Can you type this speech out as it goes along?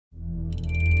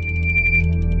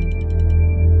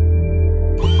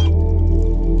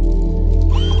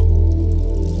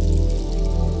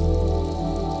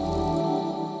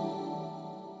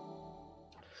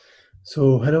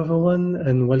So hello everyone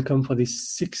and welcome for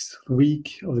this 6th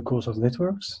week of the course of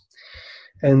networks.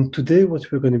 And today what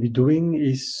we're going to be doing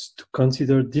is to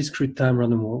consider discrete time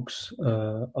random walks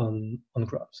on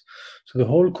graphs. So the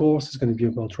whole course is going to be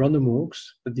about random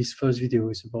walks, but this first video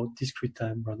is about discrete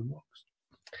time random walks.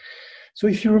 So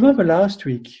if you remember last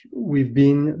week, we've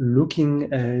been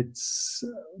looking at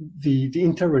the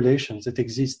interrelations that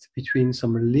exist between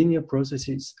some linear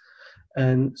processes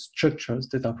and structures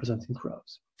that are present in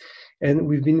graphs. And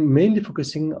we've been mainly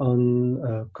focusing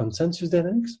on consensus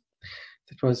dynamics.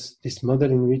 That was this model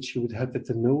in which you would have that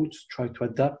the nodes try to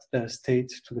adapt their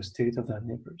state to the state of their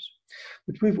neighbors.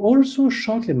 But we've also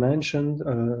shortly mentioned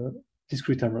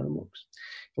discrete time random walks.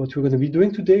 What we're going to be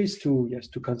doing today is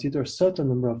to consider a certain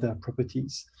number of their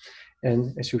properties.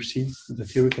 And as you see, the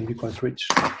theory can be quite rich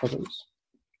for those.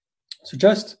 So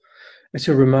just as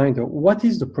a reminder, what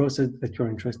is the process that you're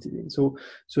interested in? So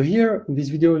here in this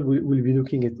video, we'll be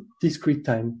looking at discrete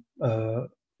time,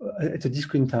 at a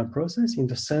discrete time process in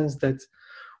the sense that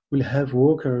we'll have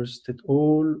walkers that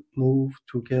all move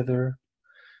together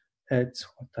at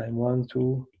what time? 1,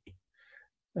 2,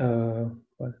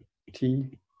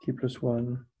 t plus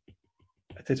 1,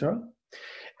 etc.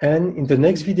 And in the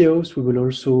next videos, we will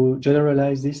also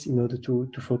generalize this in order to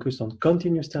focus on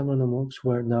continuous time random walks,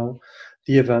 where now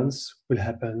the events will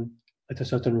happen at a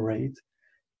certain rate,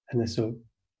 and as a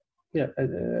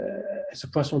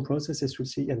personal process, as we'll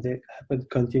see, and they happen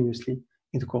continuously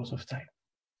in the course of time.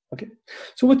 Okay,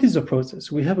 so what is the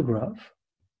process? We have a graph,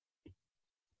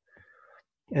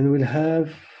 and we'll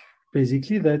have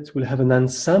basically that we'll have an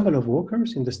ensemble of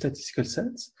walkers in the statistical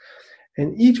sense,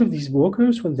 and each of these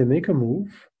walkers, when they make a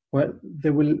move, well, they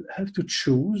will have to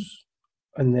choose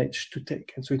an edge to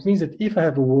take. And so it means that if I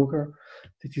have a walker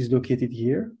that is located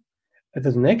here, at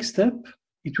the next step,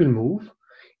 it will move,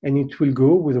 and it will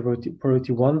go with a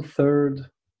priority 1/3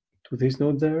 to this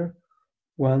node there,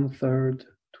 1/3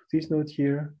 to this node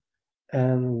here,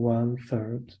 and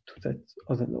 1/3 to that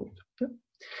other node. Yeah?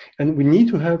 And we need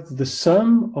to have the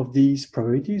sum of these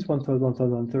priorities, 1/3,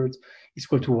 1/3, 1/3, is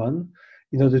equal to 1,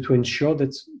 in order to ensure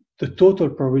that the total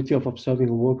probability of observing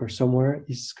a walker somewhere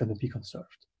is going to be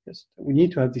conserved. Yes, we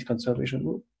need to have this conservation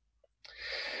rule.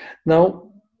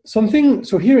 Now, so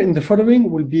here in the following,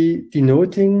 we'll be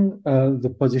denoting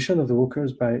the position of the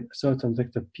walkers by a certain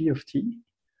vector p of t,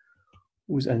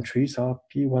 whose entries are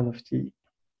p1 of t,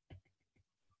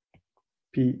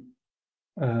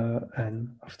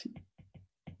 n of t.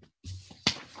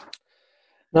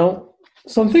 Now,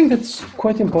 something that's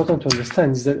quite important to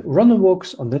understand is that random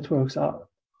walks on networks are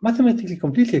mathematically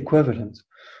completely equivalent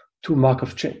to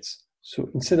Markov chains. So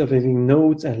instead of having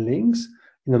nodes and links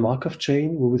in a Markov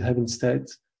chain, we would have instead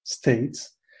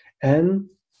states and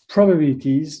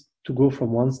probabilities to go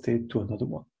from one state to another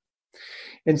one.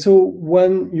 And so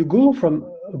when you go from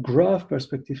a graph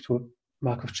perspective to a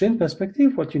Markov chain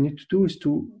perspective, what you need to do is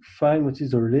to find what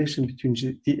is the relation between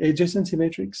the adjacency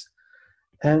matrix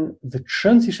and the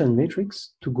transition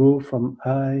matrix to go from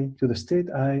I to the state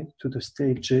I to the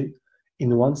state j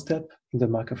in one step in the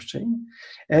Markov chain.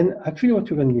 And actually what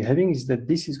you're going to be having is that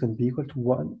this is going to be equal to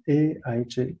 1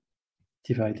 aij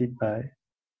divided by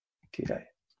ki.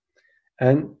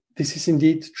 And this is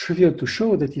indeed trivial to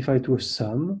show that if I do a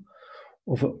sum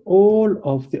over all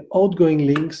of the outgoing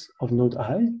links of node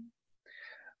I,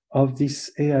 of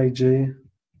this aij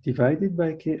divided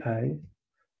by ki,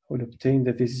 will obtain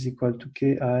that this is equal to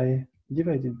ki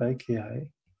divided by ki,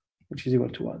 which is equal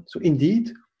to 1. So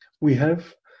indeed, we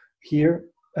have here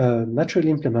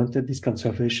naturally implemented this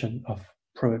conservation of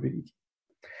probability.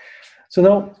 So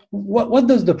now, what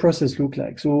does the process look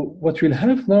like? So what we'll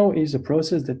have now is a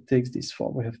process that takes this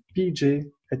form. We have pj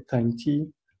at time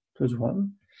t plus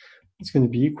 1. It's going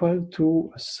to be equal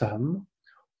to a sum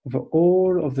over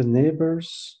all of the neighbors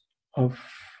of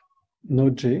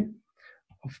node j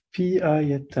of pi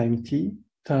at time t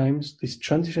times this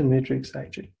transition matrix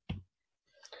ij.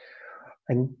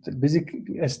 And that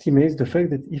basically estimates the fact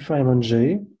that if I'm on j,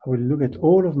 I will look at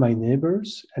all of my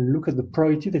neighbors and look at the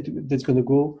priority that's going to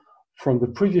go from the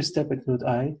previous step at node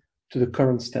I to the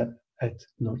current step at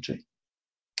node j.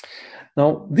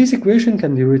 Now, this equation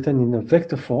can be written in a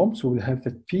vector form. So we'll have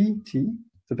that pt,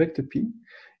 the vector p,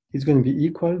 is going to be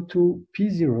equal to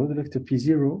p0, the vector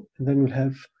p0, and then we'll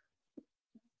have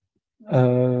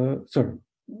sorry,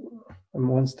 I'm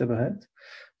one step ahead.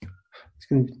 It's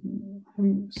going to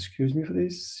be, excuse me for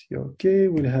this. You're okay.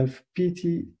 We'll have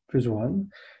pt plus 1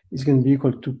 is going to be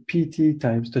equal to pt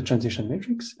times the transition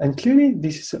matrix. And clearly,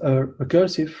 this is a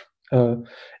recursive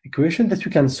equation that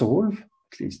you can solve,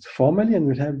 at least formally, and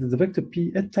we'll have the vector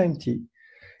p at time t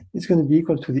is going to be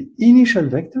equal to the initial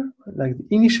vector, like the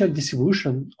initial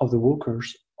distribution of the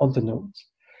walkers on the nodes.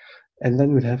 And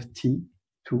then we'll have t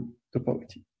to the power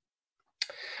t.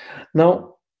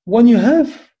 Now, when you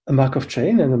have a Markov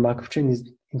chain, and the Markov chain is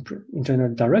in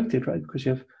general directed, right? Because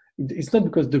you have, it's not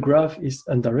because the graph is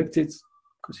undirected,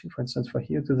 because for instance, from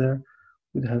here to there,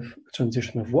 we'd have a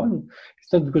transition of 1.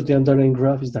 It's not because the underlying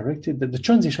graph is directed that the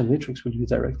transition matrix will be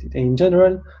directed. And in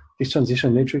general, this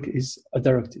transition matrix is a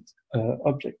directed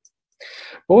object.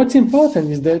 But what's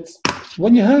important is that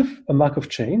when you have a Markov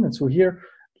chain, and so here,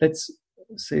 let's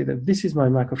say that this is my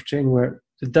Markov chain where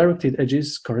the directed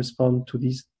edges correspond to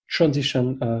these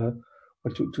transition,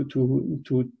 or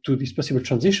to these possible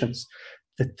transitions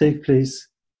that take place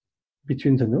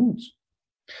between the nodes.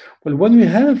 Well, when we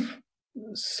have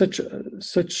such a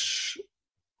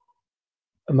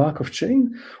Markov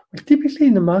chain, well, typically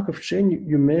in a Markov chain,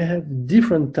 you may have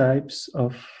different types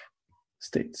of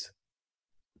states.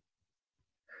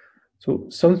 So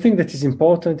something that is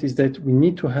important is that we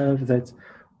need to have that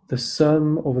the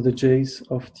sum over the j's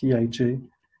of Tij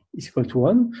is equal to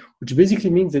 1, which basically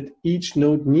means that each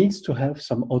node needs to have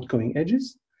some outgoing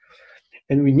edges.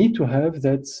 And we need to have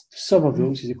that the sum of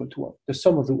those is equal to 1, the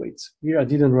sum of the weights. Here I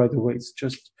didn't write the weights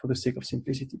just for the sake of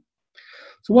simplicity.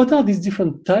 So what are these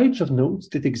different types of nodes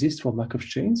that exist for Markov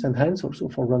chains and hence also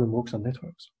for random walks on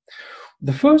networks?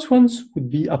 The first ones would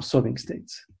be absorbing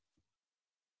states.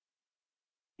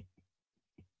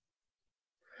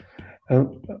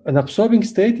 An absorbing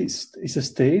state is a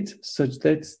state such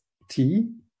that Tii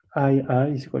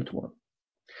is equal to 1,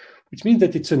 which means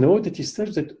that it's a node that is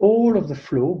such that all of the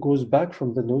flow goes back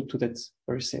from the node to that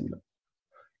very same node.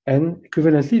 And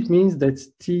equivalently, it means that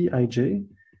Tij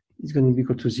is going to be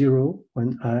equal to 0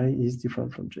 when I is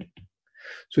different from j.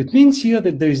 So it means here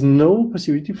that there is no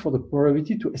possibility for the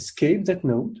probability to escape that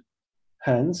node,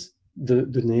 hence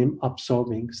the name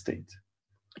absorbing state.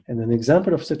 And an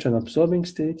example of such an absorbing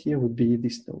state here would be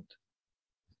this node,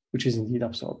 which is indeed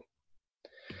absorbing.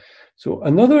 So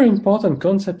another important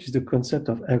concept is the concept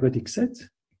of ergodic set.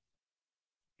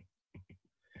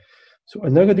 So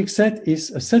an ergodic set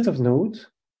is a set of nodes,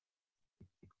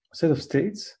 a set of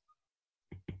states,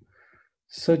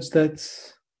 such that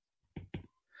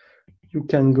you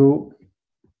can go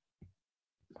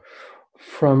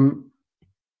from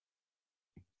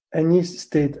any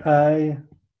state I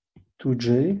to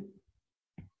j,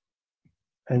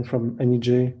 and from any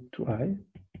j to I,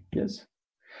 yes.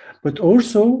 But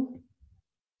also,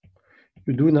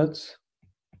 you do not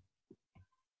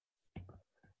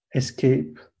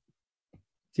escape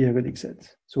the ergodic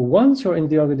set. So once you're in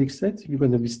the ergodic set, you're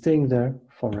going to be staying there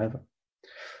forever.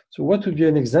 So what would be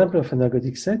an example of an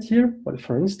ergodic set here? Well,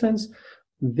 for instance,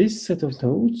 this set of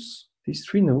nodes, these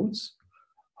 3 nodes,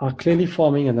 are clearly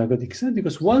forming an ergodic set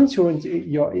because once you're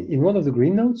in one of the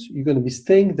green nodes, you're going to be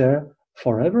staying there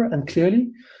forever, and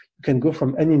clearly you can go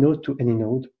from any node to any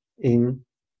node in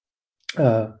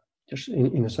just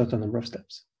in a certain number of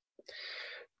steps.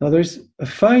 Now there's a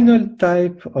final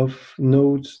type of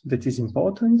node that is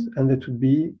important, and that would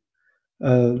be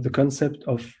the concept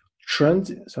of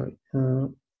transient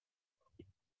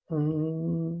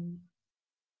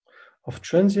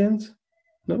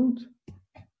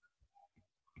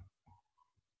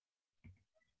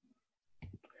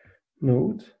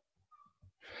node.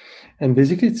 And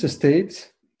basically it's a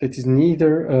state that is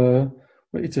neither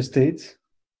it's a state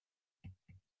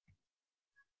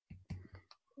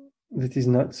that is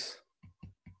not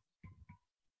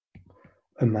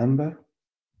a member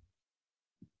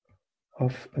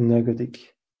of an ergodic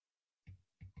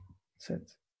set.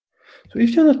 So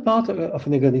if you're not part of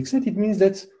an ergodic set, it means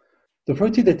that the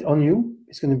property that on you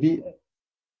is going to be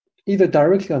either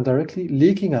directly or indirectly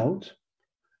leaking out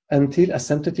until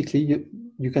asymptotically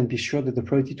you can be sure that the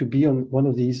probability to be on one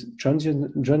of these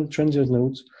transient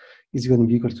nodes is going to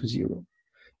be equal to 0.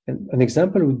 And an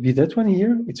example would be that one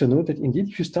here. It's a node that indeed,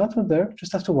 if you start from there,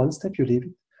 just after one step, you leave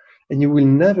it, and you will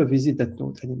never visit that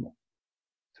node anymore.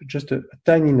 So just a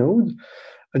tiny node.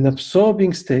 An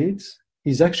absorbing state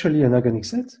is actually an ergodic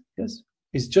set, yes?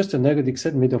 It's just an ergodic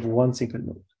set made of one single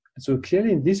node. And so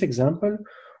clearly in this example,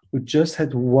 we just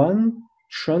had one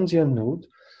transient node,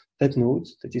 that node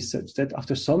that is such that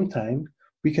after some time,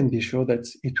 we can be sure that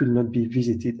it will not be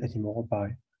visited anymore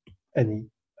by any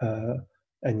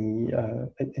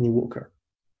walker.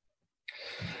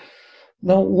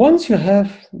 Now, once you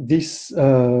have this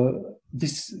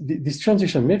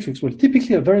transition matrix, well,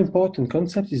 typically a very important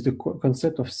concept is the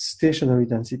concept of stationary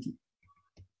density.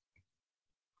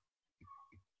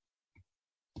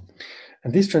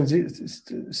 And this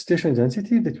stationary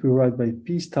density that we write by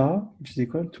P star, which is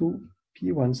equal to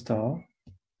P1 star,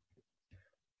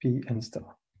 Pn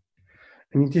star.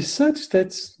 And it is such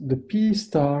that the P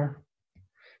star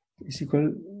is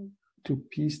equal to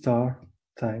P star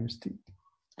times T.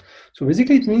 So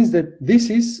basically it means that this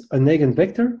is an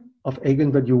eigenvector of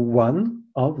eigenvalue 1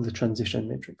 of the transition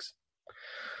matrix.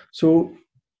 So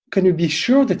can you be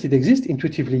sure that it exists?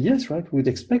 Intuitively, yes, right? We would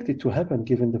expect it to happen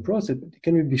given the process. But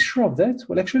can we be sure of that?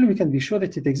 Well, actually, we can be sure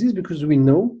that it exists because we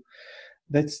know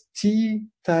that T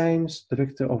times the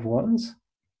vector of ones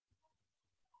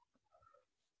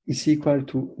is equal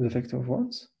to the vector of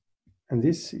ones. And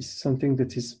this is something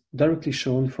that is directly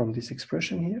shown from this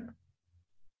expression here,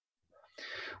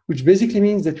 which basically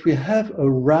means that we have a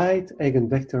right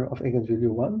eigenvector of eigenvalue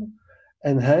 1,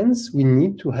 and hence we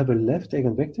need to have a left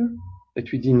eigenvector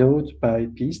that we denote by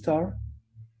P star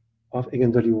of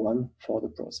eigenvalue 1 for the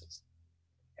process.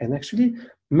 And actually,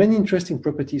 many interesting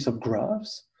properties of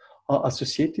graphs are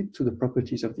associated to the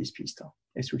properties of this P star,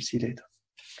 as we'll see later.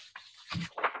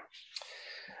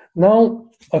 Now,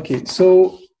 okay,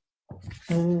 so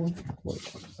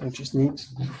I just need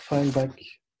to find back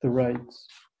the right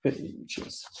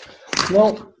pages.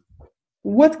 Now,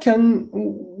 what can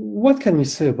we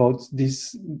say about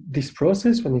this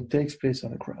process when it takes place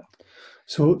on a graph?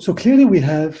 So clearly we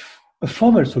have a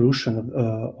formal solution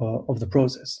of the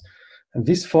process, and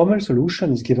this formal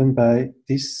solution is given by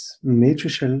this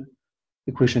matricial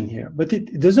equation here. But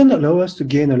it doesn't allow us to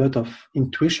gain a lot of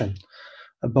intuition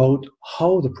about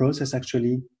how the process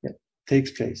actually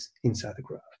takes place inside the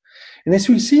graph. And as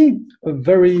we'll see, a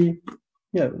very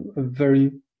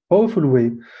powerful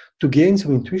way to gain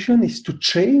some intuition is to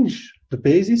change the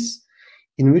basis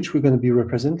in which we're going to be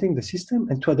representing the system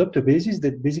and to adopt a basis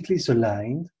that basically is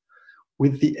aligned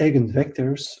with the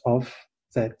eigenvectors of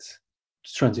that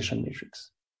transition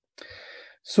matrix.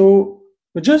 So,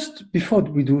 but just before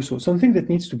we do so, something that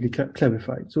needs to be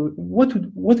clarified. So what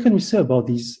can we say about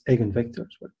these eigenvectors?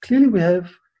 Well, clearly we have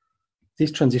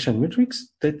this transition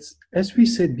matrix that, as we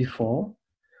said before,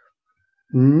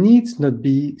 needs not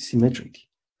be symmetric.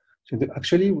 So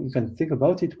actually, we can think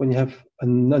about it when you have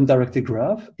an undirected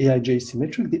graph, Aij is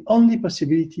symmetric. The only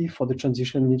possibility for the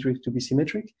transition matrix to be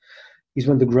symmetric is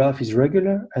when the graph is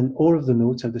regular and all of the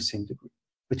nodes have the same degree.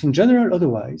 But in general,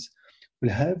 otherwise,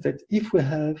 we'll have that if we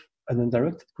have an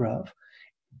undirected graph,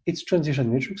 its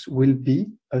transition matrix will be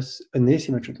an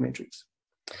asymmetric matrix.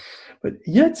 But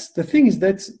yet, the thing is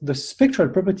that the spectral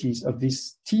properties of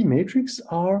this T matrix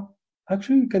are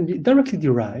actually can be directly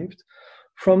derived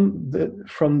from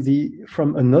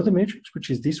another matrix, which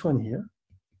is this one here,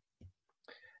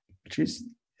 which is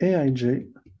Aij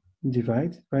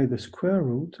divided by the square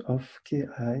root of Ki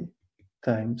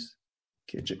times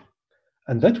Kj.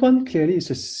 And that one clearly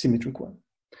is a symmetric one.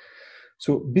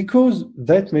 So because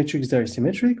that matrix there is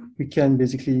symmetric, we can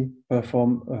basically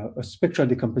perform a spectral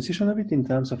decomposition of it in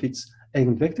terms of its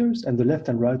eigenvectors, and the left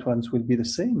and right ones will be the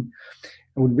same.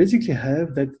 And we'll basically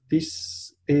have that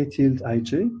this A tilde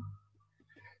Ij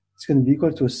is going to be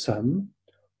equal to a sum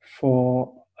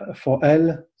for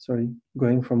L,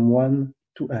 going from 1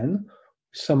 to n,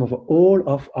 sum of all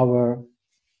of our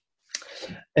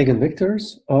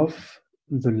eigenvectors of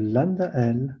the lambda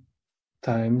L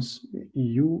times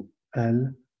UL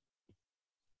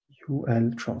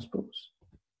transpose,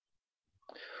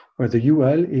 where the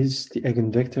UL is the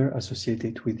eigenvector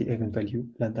associated with the eigenvalue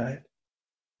lambda L.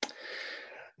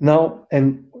 Now,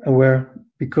 and where,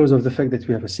 because of the fact that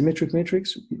we have a symmetric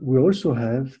matrix, we also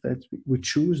have that we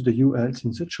choose the ULs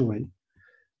in such a way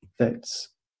that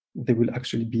they will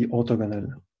actually be orthogonal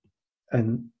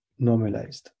and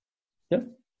normalized. Yeah.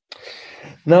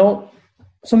 Now,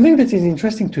 something that is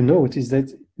interesting to note is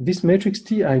that this matrix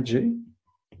Tij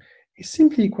is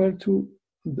simply equal to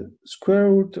the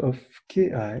square root of Ki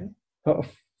of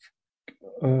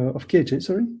Kj,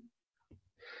 sorry,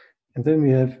 and then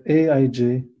we have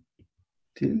Aij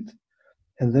tilde,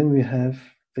 and then we have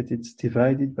that it's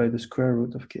divided by the square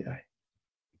root of Ki.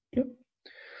 Yep.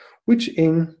 Which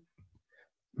in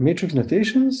matrix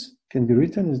notations can be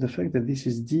written as the fact that this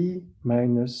is D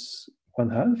minus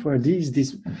 1/2, where D is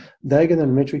this diagonal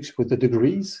matrix with the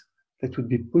degrees that would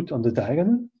be put on the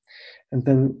diagonal, and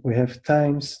then we have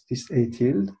times this A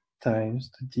tilde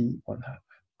times the D 1/2.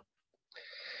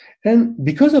 And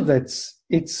because of that,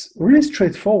 it's really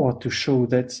straightforward to show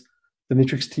that the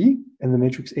matrix T and the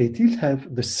matrix A tilde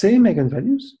have the same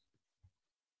eigenvalues,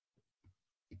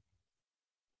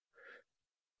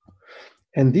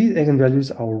 and these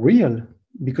eigenvalues are real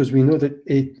because we know that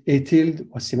A tilde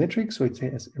was symmetric, so it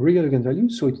has real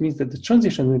eigenvalues. So it means that the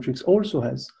transition matrix also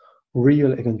has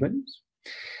real eigenvalues.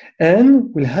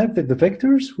 And we'll have that the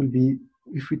vectors will be,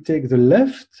 if we take the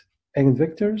left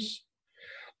eigenvectors,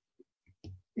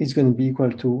 it's going to be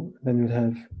equal to, then we'll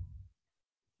have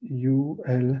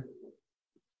ul1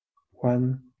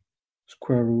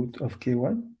 square root of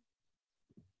k1,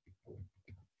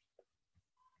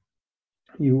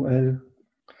 ul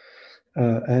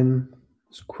n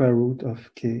square root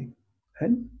of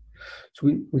kn. So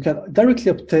we can directly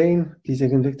obtain these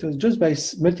eigenvectors just by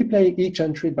multiplying each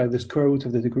entry by the square root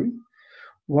of the degree,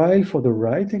 while for the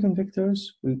right eigenvectors,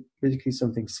 we'll basically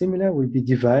something similar. We'll be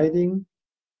dividing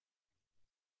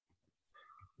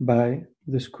by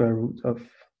the square root of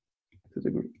the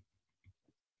degree.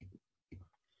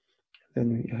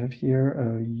 Then we have here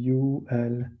ul,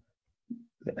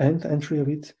 the nth entry of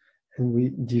it, and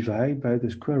we divide by the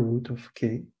square root of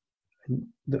k, and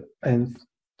the nth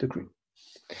degree.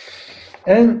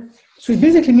 And so it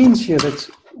basically means here that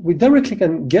we directly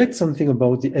can get something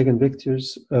about the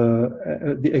eigenvectors,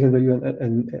 the eigenvalue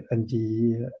and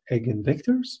the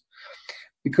eigenvectors,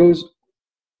 because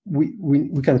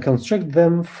we can construct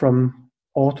them from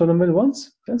orthonormal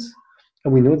ones, yes,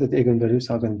 and we know that the eigenvalues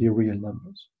are going to be real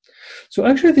numbers. So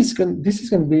actually, this is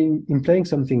going to be implying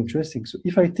something interesting. So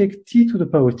if I take t to the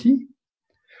power t,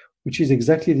 which is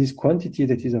exactly this quantity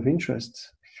that is of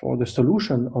interest for the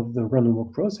solution of the random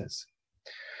walk process,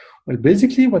 well,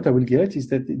 basically what I will get is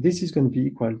that this is going to be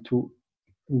equal to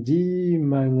d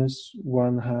minus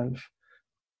 1/2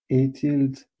 a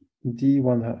tilde d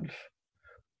 1/2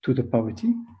 to the power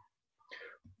t,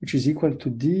 which is equal to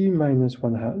d minus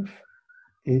 1/2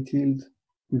 a tilde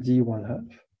d 1/2,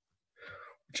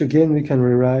 which again we can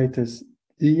rewrite as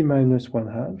d minus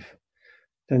 1/2.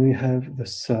 Then we have the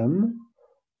sum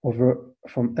over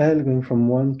from L going from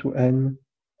 1 to n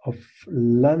of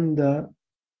lambda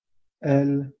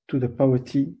L to the power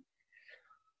t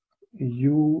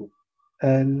ul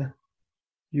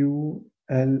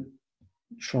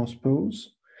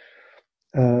transpose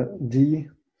d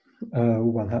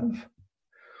 1/2,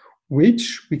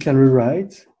 which we can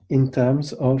rewrite in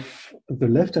terms of the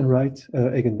left and right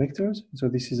eigenvectors. So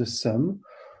this is a sum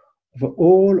of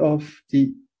all of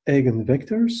the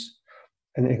eigenvectors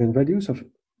and eigenvalues of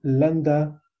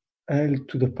lambda L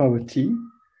to the power t.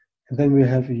 And then we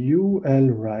have ul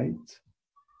right,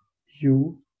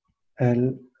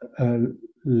 ul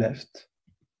left.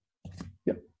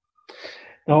 Yeah.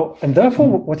 Now, and therefore,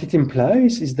 what it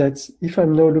implies is that if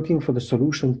I'm now looking for the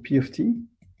solution p of t,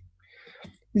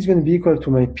 it's going to be equal to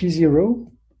my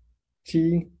p0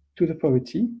 t to the power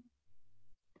t,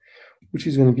 which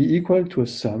is going to be equal to a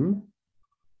sum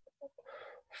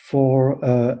for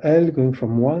L going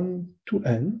from 1 to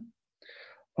n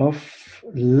of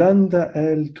lambda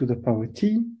L to the power t.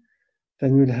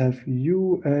 Then we'll have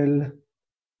ul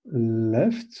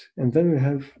left, and then we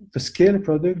have the scale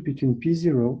product between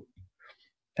p0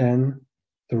 and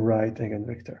the right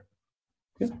eigenvector.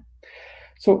 Yeah.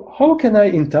 So how can I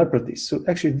interpret this? So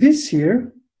actually this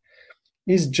here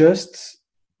is just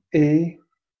a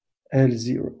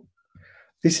L0.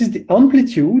 This is the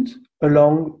amplitude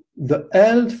along the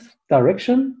Lth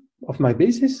direction of my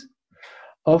basis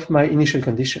of my initial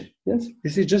condition. Yes,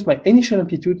 this is just my initial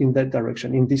amplitude in that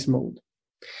direction, in this mode.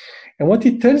 And what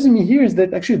it tells me here is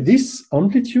that actually this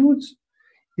amplitude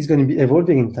is going to be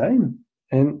evolving in time.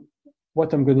 And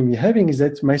what I'm going to be having is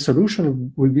that my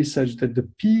solution will be such that the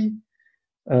P,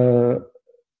 the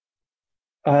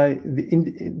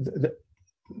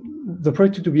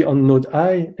probability to be on node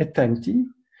I at time t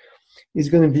is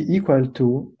going to be equal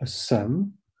to a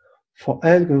sum for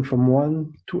L going from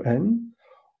 1 to n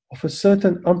of a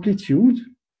certain amplitude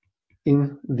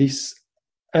in this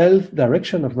Lth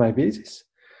direction of my basis.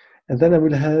 And then I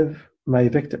will have my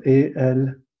vector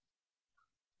AL,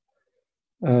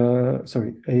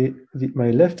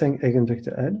 my left-hand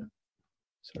eigenvector L.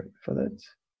 Sorry for that.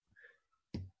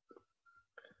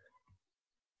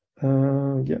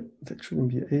 Yeah, that shouldn't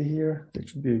be A here. That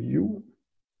should be a U.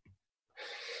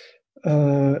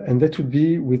 And that would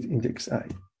be with index I.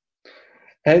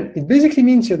 And it basically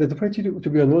means here that the probability to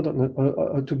be a node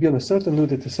to be on a certain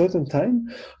node at a certain time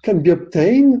can be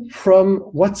obtained from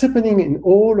what's happening in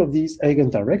all of these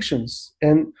eigendirections.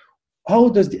 And how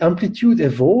does the amplitude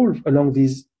evolve along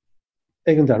these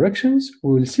eigendirections? We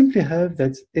will simply have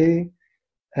that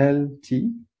ALT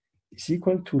is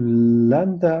equal to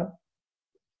lambda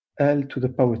L to the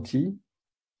power t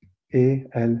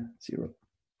AL0.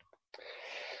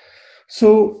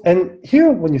 So, and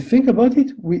here, when you think about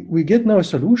it, we get now a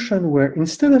solution where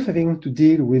instead of having to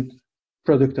deal with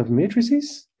product of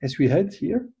matrices, as we had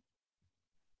here,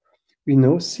 we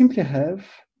now simply have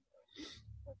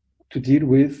to deal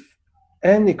with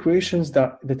n equations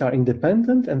that are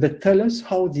independent and that tell us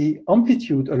how the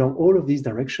amplitude along all of these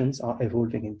directions are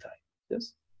evolving in time.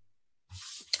 Yes.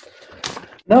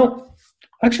 Now,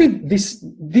 Actually,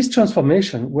 this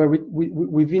transformation, where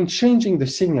we've been changing the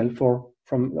signal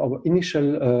from our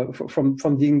initial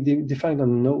from being defined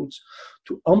on nodes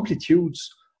to amplitudes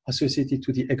associated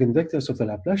to the eigenvectors of the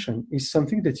Laplacian, is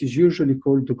something that is usually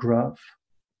called the graph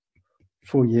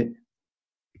Fourier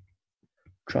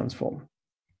transform.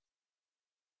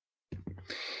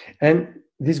 And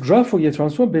this graph Fourier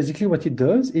transform, basically what it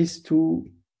does is to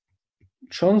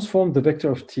transform the vector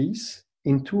of t's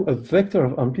into a vector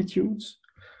of amplitudes.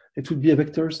 It would be a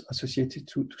vectors associated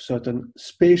to certain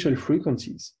spatial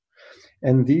frequencies.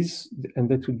 And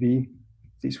that would be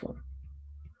this one.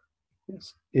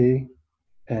 Yes, A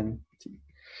and T.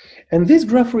 And this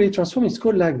graph Fourier transform is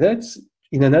called like that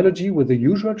in analogy with the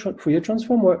usual Fourier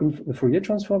transform, where in the Fourier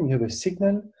transform you have a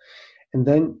signal, and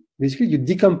then basically you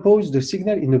decompose the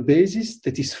signal in a basis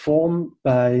that is formed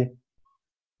by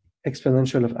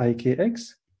exponential of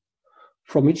ikx,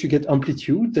 from which you get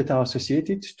amplitude that are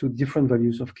associated to different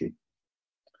values of k.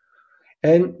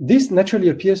 And this naturally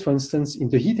appears, for instance, in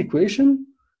the heat equation.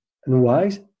 And why?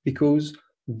 Because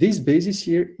this basis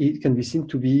here, it can be seen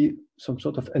to be some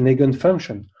sort of an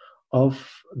eigenfunction of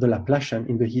the Laplacian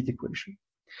in the heat equation.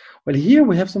 Well, here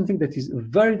we have something that is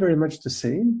very, very much the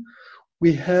same.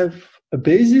 We have a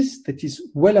basis that is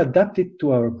well adapted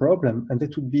to our problem, and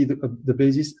that would be the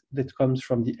basis that comes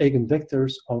from the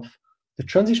eigenvectors of the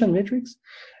transition matrix.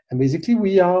 And basically,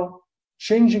 we are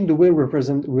changing the way we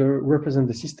represent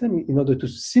the system in order to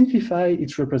simplify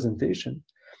its representation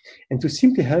and to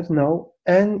simply have now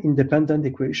n independent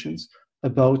equations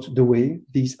about the way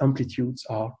these amplitudes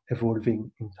are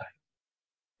evolving in time.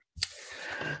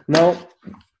 Now,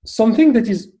 something that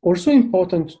is also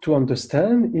important to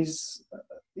understand is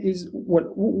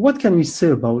what can we say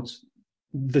about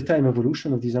the time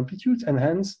evolution of these amplitudes, and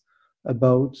hence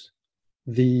about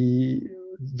the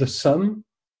sum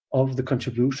of the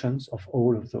contributions of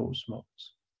all of those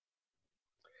modes.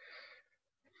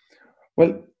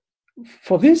 Well,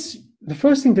 for this, the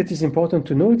first thing that is important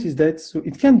to note is that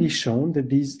it can be shown that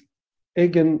these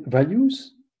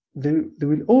eigenvalues, they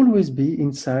will always be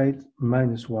inside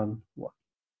 -1, 1.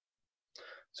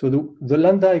 So the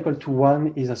lambda equal to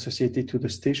 1 is associated to the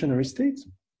stationary state.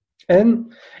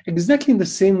 And exactly in the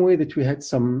same way that we had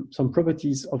some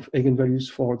properties of eigenvalues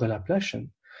for the Laplacian,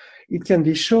 it can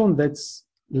be shown that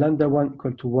lambda 1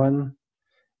 equal to 1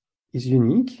 is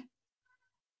unique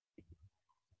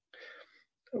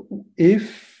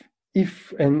if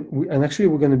and actually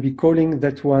we're going to be calling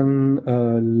that one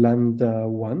lambda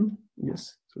 1.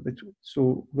 Yes, so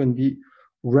we're going to be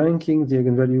ranking the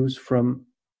eigenvalues from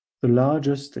the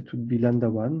largest, that would be lambda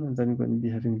 1, and then we're going to be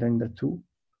having lambda 2.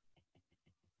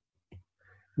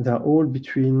 They're all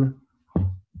between,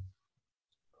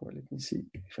 well, let me see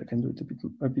if I can do it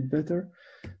a bit better.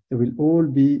 They will all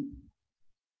be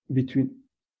between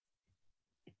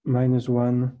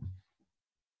 -1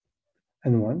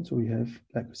 and 1. So we have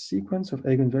like a sequence of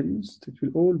eigenvalues that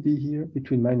will all be here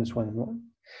between -1 and 1.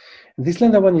 And this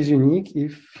lambda 1 is unique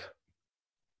if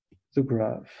the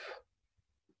graph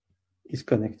is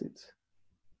connected.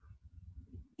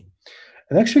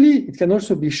 And actually, it can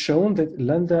also be shown that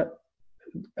lambda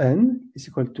n is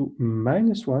equal to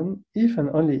 -1 if and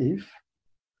only if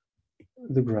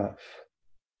the graph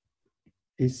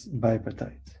is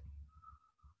bipartite.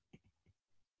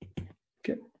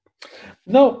 Okay.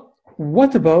 Now,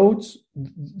 what about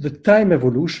the time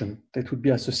evolution that would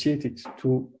be associated to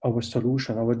our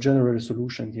solution, our general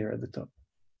solution here at the top?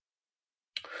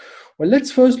 Well,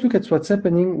 let's first look at what's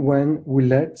happening when we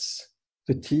let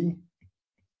the t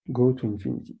go to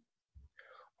infinity.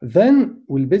 Then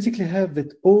we'll basically have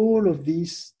that all of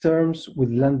these terms with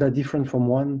lambda different from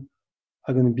 1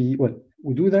 are going to be, well,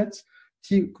 we do that,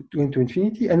 t going to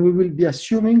infinity, and we will be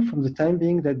assuming from the time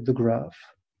being that the graph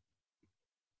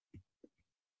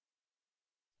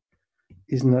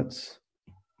is not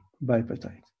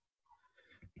bipartite.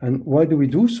 And why do we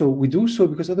do so? We do so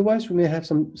because otherwise we may have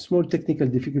some small technical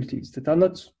difficulties that are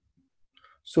not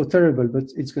so terrible, but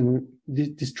it's going to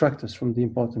distract us from the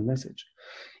important message.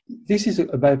 This is a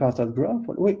bipartite graph.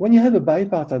 When you have a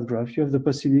bipartite graph, you have the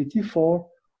possibility for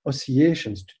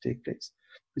oscillations to take place.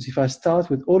 Because if I start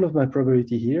with all of my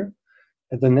probability here,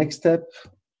 at the next step,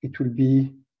 it will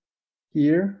be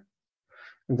here,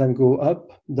 and then go up,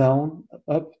 down,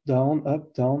 up, down,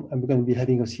 up, down, and we're going to be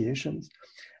having oscillations.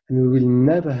 And we will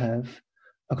never have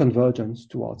a convergence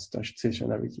towards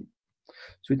stationarity.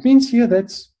 So it means here that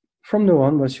from now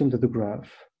on, we assume that the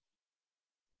graph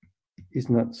is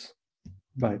not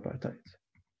bipartite.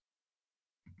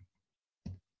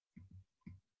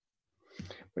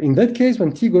 In that case,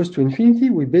 when t goes to infinity,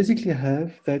 we basically have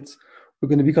that we're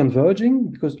going to be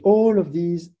converging because all of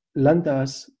these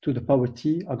lambdas to the power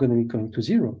t are going to be going to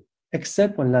 0,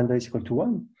 except when lambda is equal to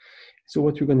 1. So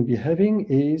what we're going to be having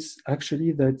is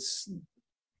actually that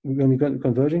we're going to be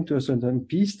converging to a certain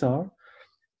p star,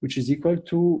 which is equal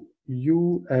to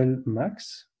ul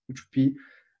max, which would be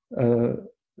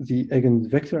the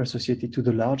eigenvector associated to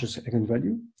the largest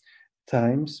eigenvalue,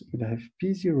 times we'll have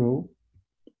p0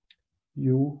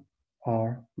 u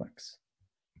r max.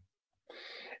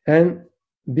 And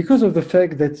because of the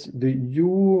fact that the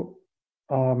u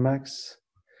r max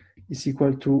is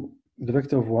equal to the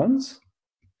vector of ones,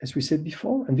 as we said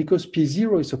before, and because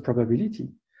p0 is a probability,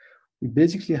 we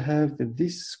basically have that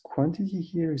this quantity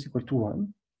here is equal to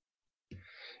 1,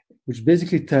 which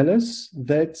basically tells us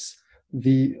that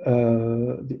the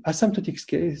asymptotic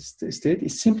state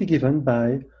is simply given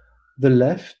by the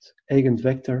left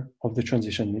eigenvector of the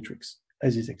transition matrix,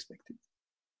 as is expected.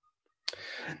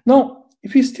 Now,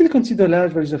 if we still consider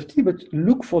large values of t, but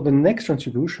look for the next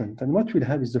contribution, then what we'll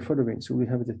have is the following. So we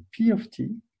have that p of t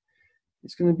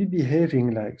is going to be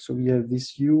behaving like, so we have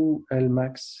this ul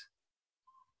max,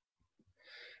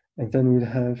 and then we'll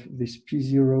have this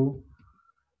p0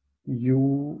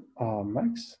 u r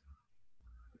max,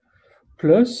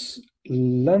 plus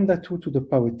lambda 2 to the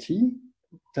power t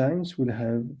times we'll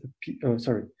have the p,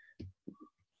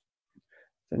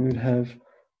 then we'll have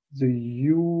the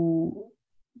u2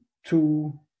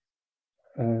 to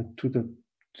the,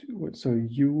 so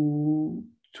u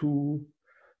to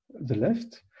the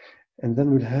left, and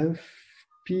then we'll have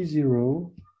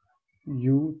p0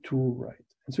 u2 right.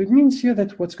 And so it means here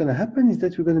that what's going to happen is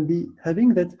that we're going to be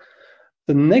having that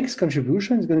the next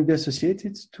contribution is going to be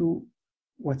associated to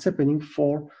what's happening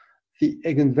for the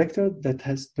eigenvector that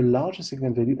has the largest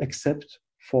eigenvalue except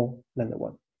for lambda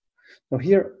 1. Now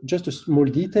here, just a small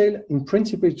detail. In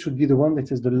principle, it should be the one that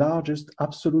has the largest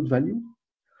absolute value.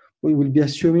 We will be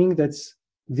assuming that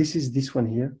this is this one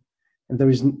here, and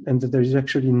that there is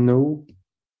actually no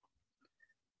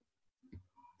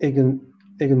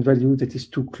eigenvalue that is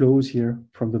too close here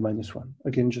from the -1.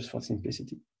 Again, just for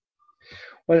simplicity.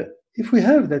 Well, if we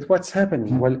have that, what's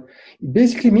happening? Well, it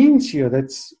basically means here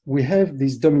that we have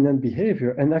this dominant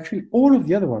behavior, and actually all of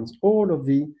the other ones, all of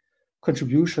the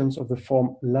contributions of the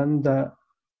form lambda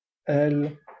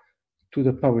L to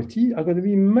the power t are going to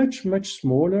be much, much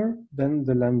smaller than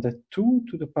the lambda 2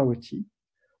 to the power t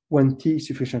when t is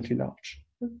sufficiently large.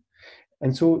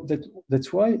 And so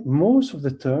that's why most of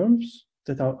the terms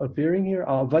that are appearing here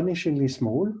are vanishingly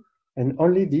small, and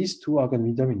only these two are going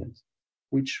to be dominant,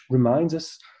 which reminds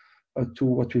us to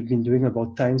what we've been doing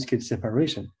about timescale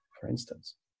separation, for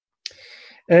instance.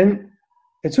 And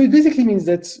so it basically means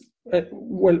that,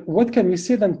 well, what can we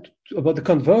say then about the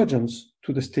convergence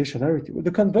to the stationarity? Well,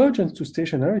 the convergence to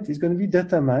stationarity is going to be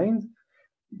determined,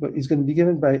 but it's going to be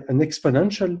given by an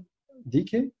exponential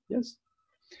decay, yes,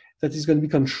 that is going to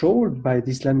be controlled by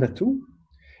this lambda 2.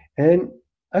 And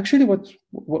actually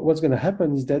what's going to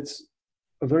happen is that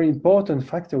a very important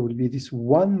factor will be this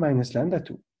 1 minus lambda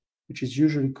 2, which is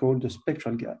usually called the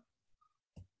spectral gap.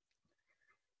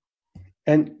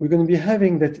 And we're going to be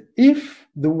having that if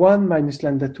the 1 minus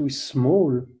lambda 2 is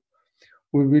small,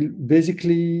 we will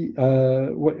basically,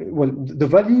 well, the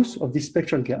values of this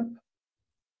spectral gap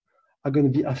are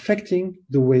going to be affecting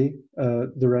the way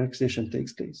the relaxation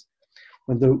takes place.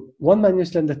 When the 1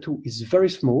 minus lambda 2 is very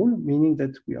small, meaning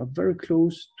that we are very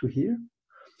close to here,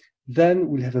 then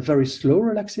we'll have a very slow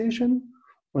relaxation.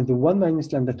 When the 1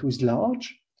 minus lambda 2 is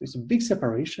large, there's a big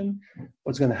separation.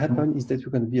 What's going to happen is that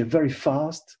we're going to be a very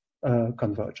fast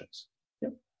convergence. Yeah.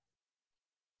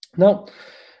 Now,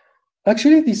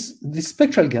 actually, this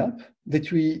spectral gap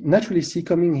that we naturally see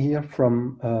coming here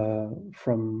from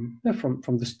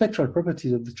the spectral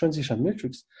properties of the transition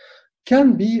matrix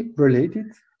can be related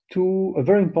to a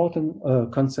very important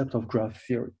concept of graph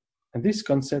theory. And this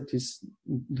concept is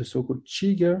the so-called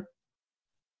Cheeger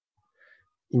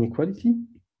inequality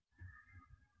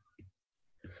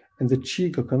and the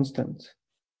Cheeger constant,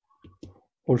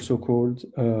 also called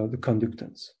the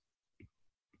conductance.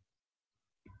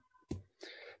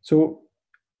 So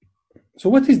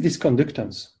what is this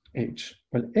conductance, H?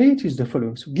 Well, H is the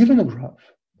following. So given a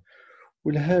graph,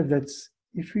 we'll have that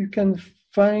if we can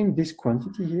find this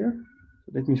quantity here,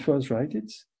 let me first write it.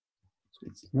 So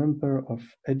it's number of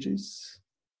edges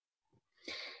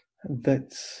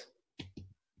that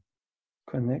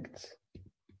connect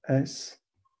S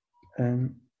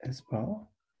and S bar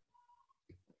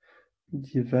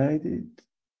divided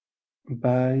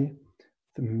by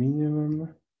the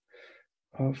minimum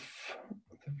of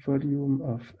the volume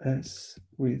of S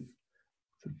with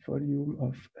the volume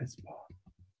of S bar.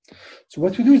 So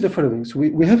what we do is the following. So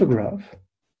we have a graph.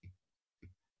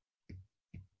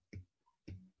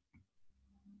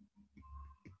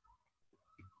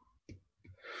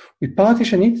 We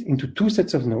partition it into two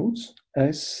sets of nodes,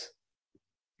 S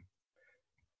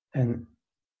and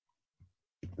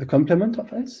the complement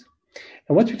of S.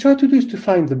 And what we try to do is to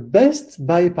find the best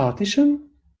bipartition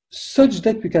such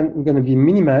that we're going to be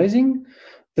minimizing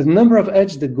the number of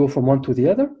edges that go from one to the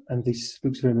other. And this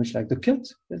looks very much like the cut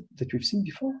that we've seen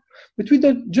before. But we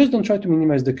just don't try to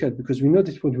minimize the cut, because we know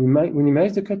that when we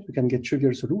minimize the cut, we can get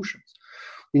trivial solutions.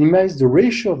 We minimize the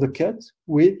ratio of the cut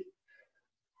with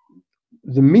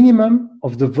the minimum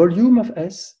of the volume of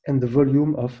S and the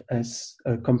volume of S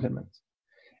complement.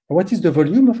 And what is the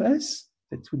volume of S?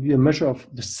 That would be a measure of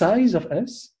the size of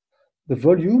S. The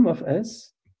volume of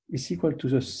S is equal to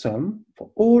the sum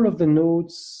for all of the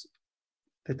nodes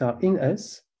that are in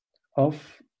S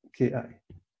of Ki.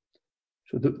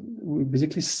 So we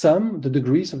basically sum the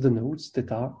degrees of the nodes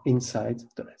that are inside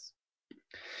the S.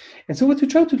 And so what we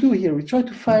try to do here, we try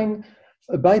to find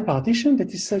a bipartition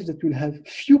that is such that we'll have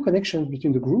few connections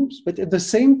between the groups, but at the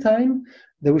same time,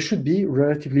 they should be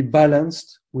relatively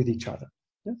balanced with each other.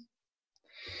 Yes?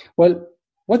 Well,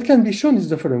 what can be shown is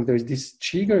the following. There is this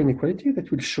Cheeger inequality that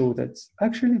will show that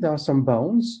actually there are some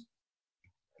bounds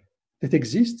that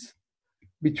exist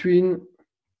between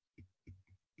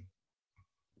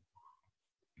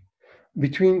the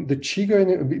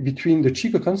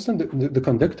Cheeger constant, the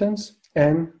conductance,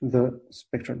 and the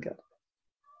spectral gap.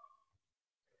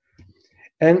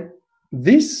 And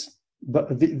these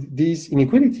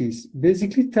inequalities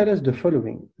basically tell us the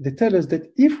following. They tell us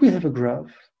that if we have a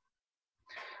graph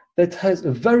that has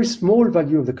a very small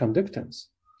value of the conductance,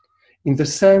 in the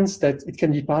sense that it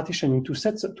can be partitioned into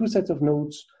two sets of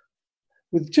nodes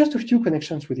with just a few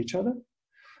connections with each other,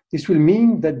 this will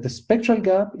mean that the spectral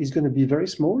gap is going to be very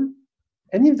small.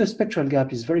 And if the spectral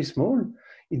gap is very small,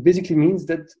 it basically means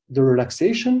that the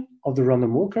relaxation of the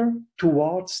random walker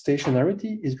towards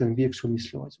stationarity is going to be extremely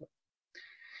slow as well.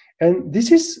 And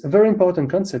this is a very important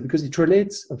concept because it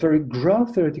relates a very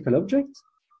graph theoretical object,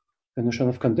 the notion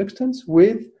of conductance,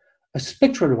 with a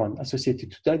spectral one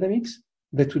associated to dynamics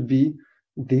that would be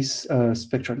this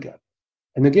spectral gap.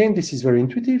 And again, this is very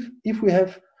intuitive. If we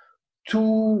have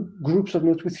two groups of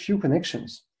nodes with few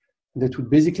connections, that would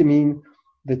basically mean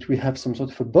that we have some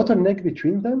sort of a bottleneck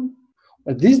between them.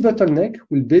 But this bottleneck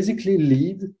will basically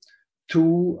lead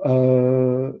to,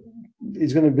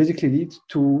 it's going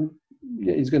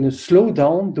to slow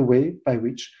down the way by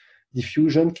which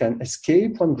diffusion can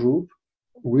escape one group,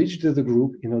 reach the other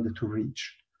group in order to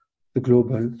reach the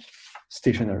global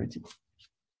stationarity.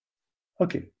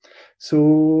 Okay,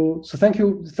 so thank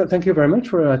you very much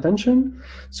for your attention.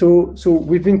 So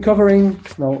we've been covering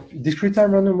now discrete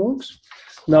time random walks.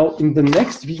 Now, in the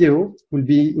next video, we'll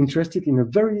be interested in a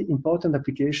very important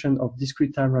application of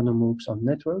discrete time random walks on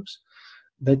networks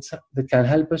that can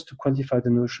help us to quantify the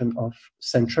notion of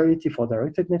centrality for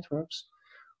directed networks,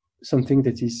 something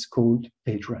that is called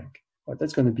PageRank. Well,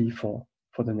 that's going to be for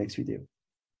the next video.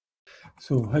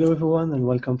 So hello everyone, and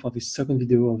welcome for this second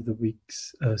video of the week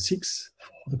 6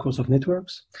 for the course of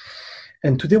networks.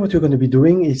 And today what we're going to be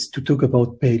doing is to talk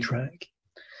about PageRank.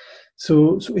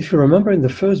 So if you remember, in the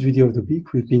first video of the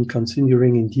week, we've been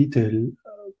considering in detail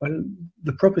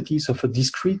the properties of a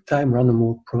discrete time random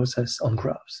walk process on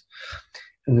graphs.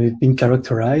 And we've been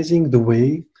characterizing the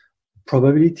way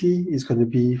probability is going to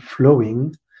be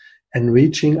flowing and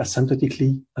reaching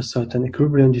asymptotically a certain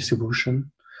equilibrium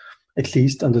distribution, at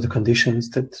least under the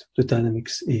conditions that the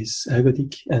dynamics is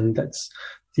ergodic and that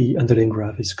the underlying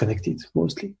graph is connected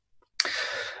mostly.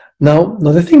 Now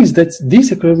the thing is that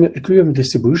this equilibrium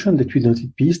distribution that we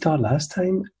noted P star last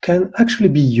time can actually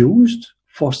be used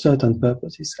for certain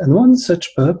purposes. And one such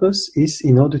purpose is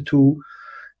in order to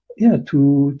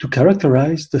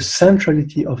characterize the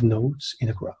centrality of nodes in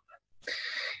a graph.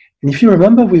 And if you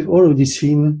remember, we've already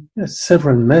seen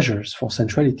several measures for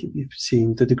centrality. We've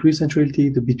seen the degree centrality,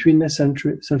 the betweenness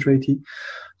centrality,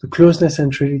 the closeness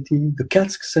centrality, the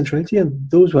cat centrality, and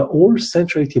those were all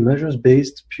centrality measures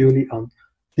based purely on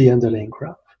the underlying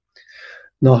graph.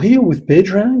 Now here with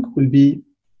PageRank,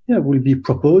 we'll be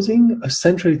proposing a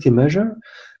centrality measure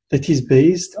that is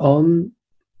based on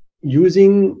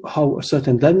using how a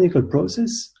certain dynamical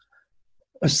process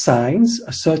assigns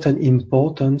a certain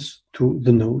importance to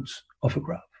the nodes of a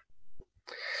graph.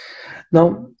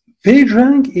 Now,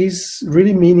 PageRank is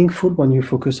really meaningful when you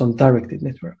focus on directed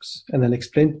networks, and I'll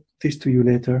explain this to you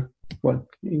later, well,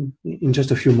 in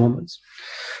just a few moments.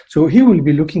 So here we'll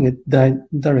be looking at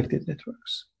directed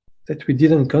networks that we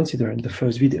didn't consider in the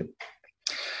first video.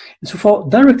 And so for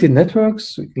directed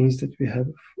networks, it means that we have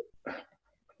a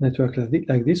network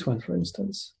like this one, for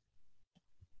instance.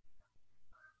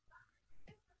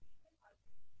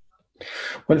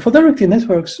 Well, for directed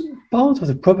networks, part of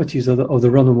the properties of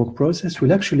the random walk process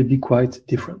will actually be quite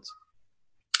different.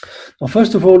 Now,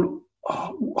 first of all,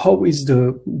 how is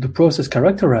the process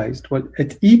characterized? Well,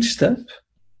 at each step,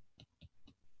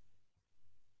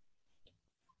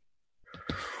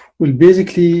 we'll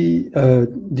basically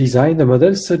design the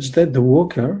model such that the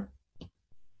walker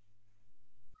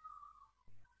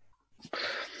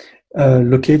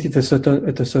located at a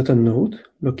certain node,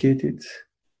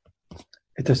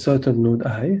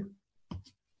 I,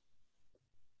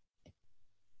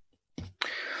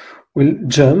 will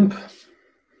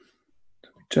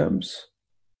jumps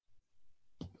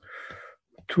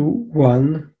to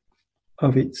one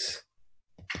of its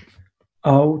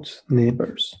out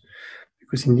neighbors.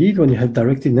 Because indeed, when you have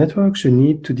directed networks, you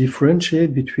need to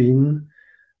differentiate between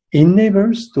in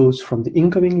neighbors, those from the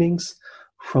incoming links,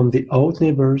 from the out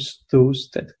neighbors, those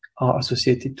that are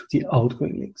associated to the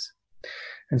outgoing links.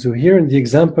 And so here in the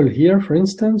example here, for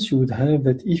instance, you would have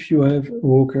that if you have a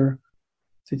walker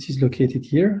that is located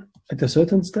here at a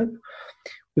certain step,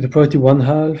 with a priority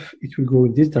 1/2, it will go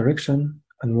in this direction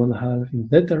and 1/2 in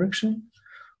that direction,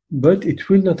 but it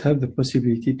will not have the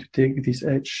possibility to take this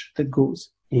edge that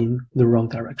goes in the wrong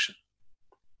direction.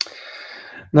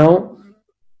 Now,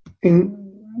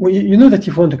 you know that if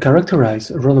you want to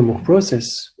characterize a random walk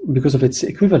process because of its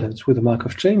equivalence with the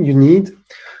Markov chain, you need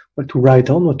to write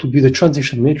down what to be the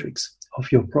transition matrix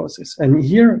of your process. And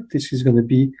here, this is going to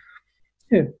be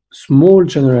a small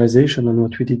generalization on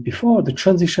what we did before. The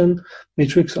transition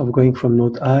matrix of going from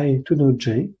node I to node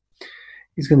J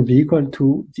is going to be equal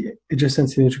to the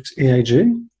adjacency matrix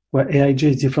Aij, where Aij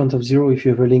is different of 0 if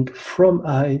you have a link from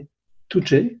I to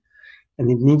J, and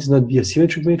it needs not be a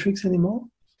symmetric matrix anymore,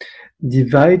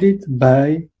 divided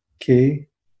by Ki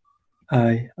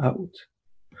out,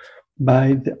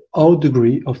 by the out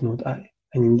degree of node I.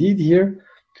 And indeed here,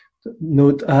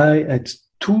 node I at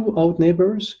 2 out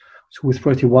neighbors, so with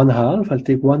priority 1/2, I'll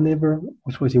take one neighbor,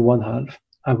 with priority 1/2,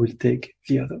 I will take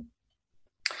the other.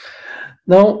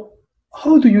 Now,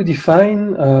 how do you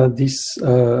define this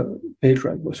page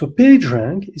rank? So page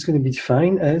rank is going to be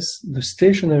defined as the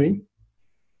stationary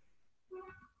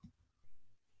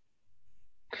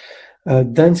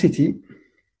density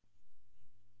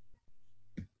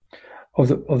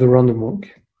of the random walk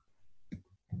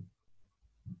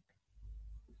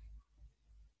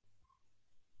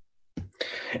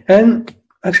and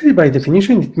actually by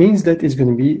definition it means that it's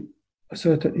going to be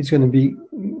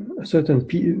a certain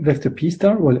p vector p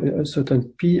star, well, a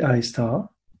certain pi star,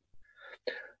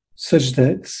 such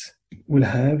that we'll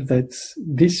have that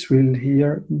this will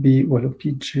here be, well,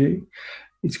 pj,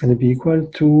 it's going to be equal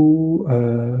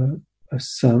to a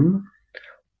sum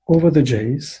over the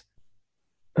j's,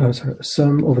 sorry, a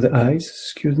sum over the i's,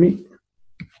 excuse me,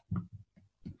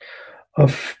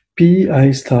 of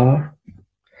pi star,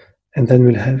 and then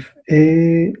we'll have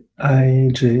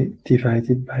aij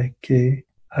divided by ki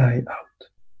out.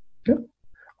 Yeah.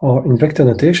 Or in vector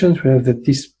notations, we have that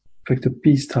this vector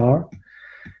p star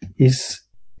is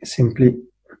simply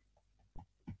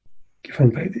given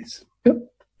by this. Yeah.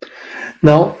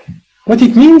 Now, what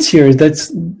it means here is that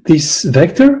this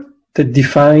vector that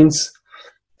defines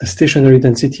the stationary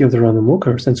density of the random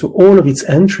walkers, and so all of its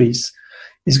entries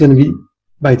is going to be,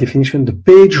 by definition, the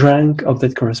page rank of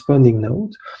that corresponding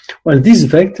node. Well, this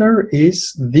vector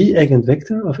is the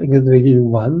eigenvector of eigenvalue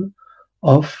 1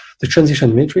 of the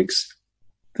transition matrix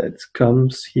that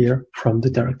comes here from the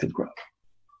directed graph.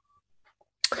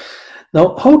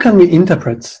 Now, how can we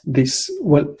interpret this?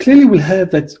 Well, clearly we'll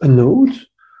have that a node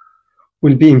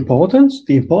will be important.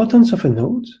 The importance of a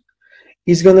node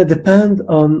is going to depend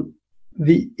on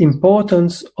the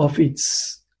importance of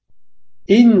its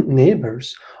in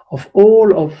neighbors of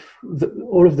all of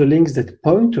the links that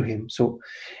point to him. So,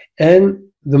 and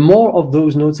the more of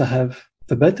those nodes I have,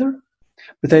 the better.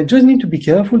 But I just need to be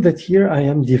careful that here I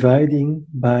am dividing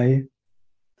by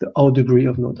the out degree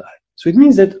of node I. So it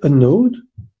means that a node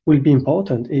will be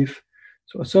important if,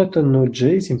 so a certain node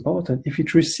J is important if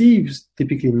it receives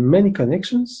typically many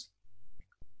connections,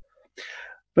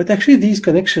 but actually these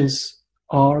connections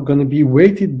are going to be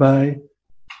weighted by,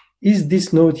 is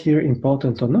this node here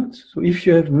important or not? So if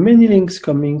you have many links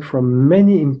coming from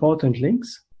many important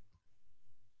links,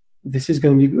 this is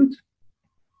going to be good.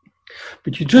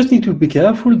 But you just need to be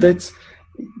careful that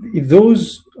if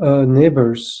those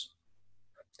neighbors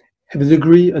have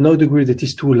an out degree that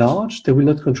is too large, they will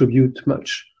not contribute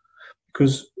much,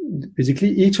 because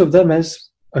basically each of them has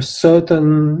a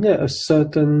certain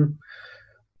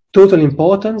total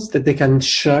importance that they can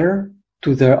share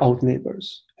to their out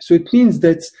neighbors. So it means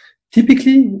that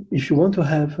Typically, if you want to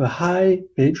have a high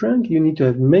page rank, you need to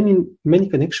have many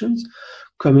connections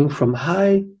coming from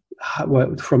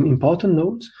from important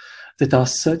nodes that are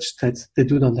such that they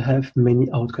do not have many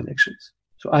out connections.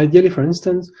 So ideally, for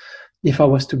instance, if I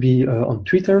was to be on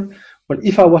Twitter, well,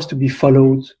 if I was to be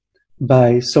followed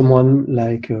by someone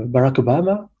like Barack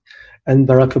Obama, and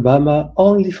Barack Obama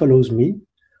only follows me,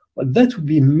 well, that would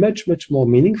be much more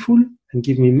meaningful and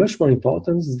give me much more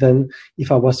importance than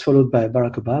if I was followed by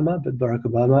Barack Obama, but Barack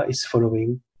Obama is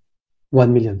following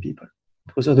 1 million people.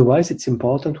 Because otherwise its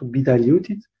importance would be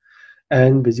diluted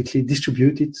and basically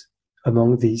distributed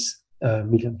among these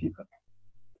million people.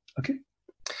 Okay.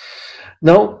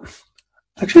 Now,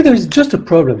 actually there is just a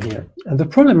problem here. And the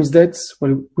problem is that,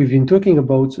 well, we've been talking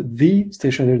about the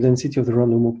stationary density of the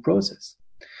random walk process.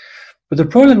 But the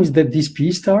problem is that this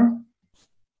P star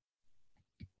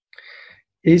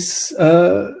is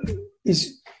not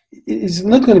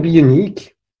going to be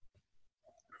unique.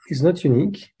 It's not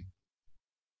unique,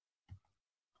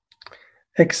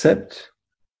 except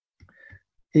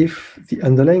if the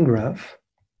underlying graph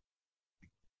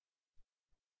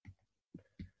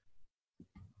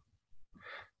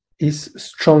is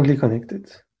strongly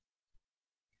connected.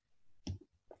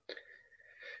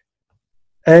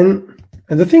 And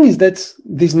the thing is that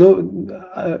there's no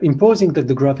imposing that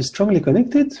the graph is strongly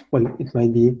connected. Well, it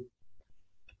might be,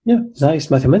 yeah, nice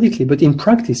mathematically, but in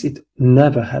practice, it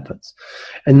never happens.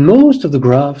 And most of the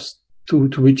graphs to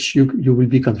which you will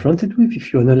be confronted with,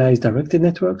 if you analyze directed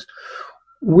networks,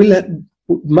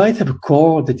 might have a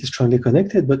core that is strongly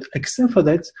connected, but except for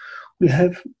that, we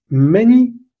have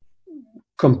many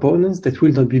components that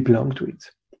will not belong to it.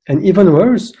 And even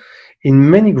worse, in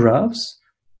many graphs,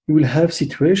 you will have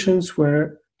situations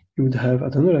where you would have, I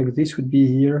don't know, like this would be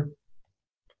here,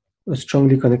 a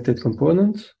strongly connected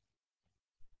component.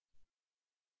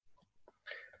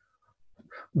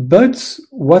 But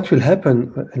what will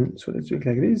happen, and so let's do it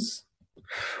like this,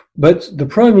 but the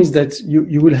problem is that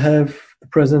you will have the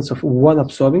presence of one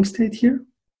absorbing state here,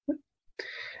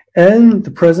 and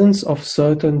the presence of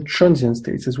certain transient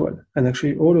states as well. And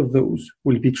actually all of those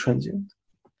will be transient.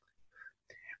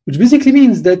 Which basically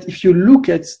means that if you look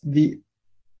at the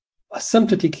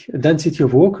asymptotic density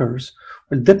of walkers,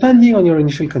 well, depending on your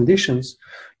initial conditions,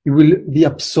 you will be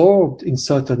absorbed in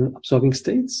certain absorbing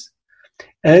states,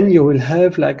 and you will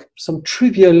have like some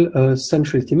trivial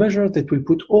centrality measure that will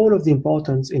put all of the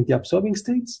importance in the absorbing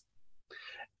states.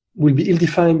 Will be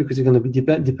ill-defined because you're going to be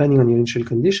depending on your initial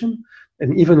condition.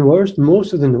 And even worse,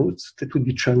 most of the nodes that would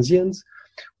be transient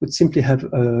would simply have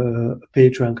a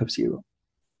page rank of 0.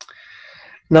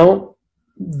 Now,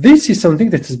 this is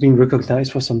something that has been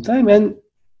recognized for some time, and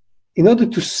in order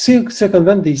to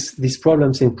circumvent these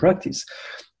problems in practice,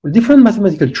 different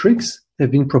mathematical tricks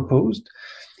have been proposed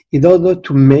in order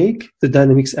to make the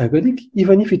dynamics ergodic,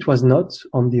 even if it was not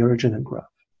on the original graph.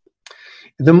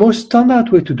 The most standard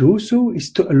way to do so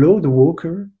is to allow the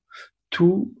walker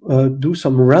to do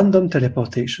some random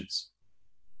teleportations.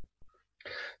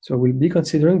 So we'll be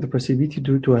considering the possibility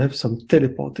to have some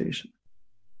teleportation.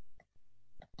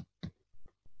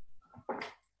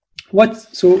 What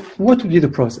would be the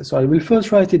process? So I will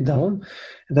first write it down,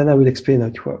 and then I will explain how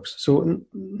it works. So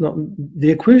now,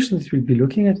 the equation that we'll be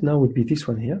looking at now would be this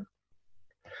one here.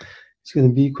 It's going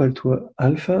to be equal to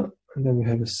alpha, and then we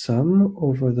have a sum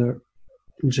over the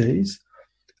j's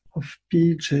of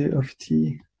pj of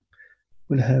t.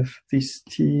 We'll have this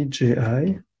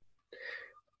tji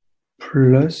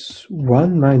plus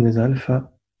 1 minus alpha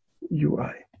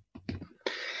ui.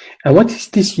 And what is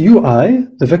this ui?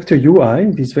 The vector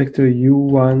ui, this vector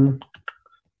u1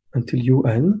 until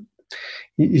un,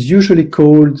 is usually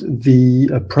called the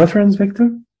preference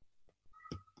vector.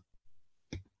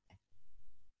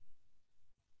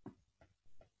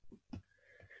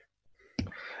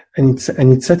 And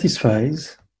it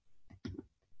satisfies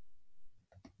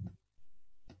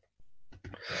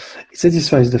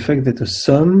the fact that the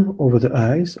sum over the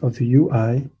i's of the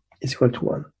ui is equal to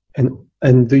 1.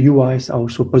 And the ui's are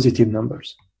also positive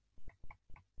numbers.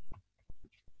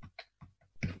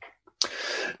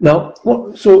 Now,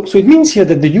 so it means here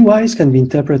that the ui's can be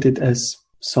interpreted as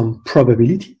some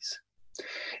probabilities.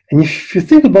 And if you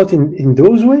think about it in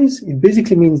those ways, it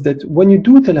basically means that when you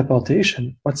do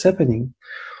teleportation, what's happening?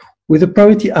 With the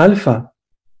probability alpha,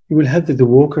 you will have that the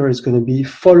walker is going to be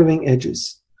following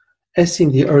edges, as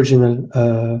in the original,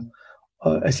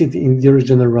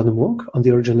 random walk on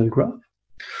the original graph.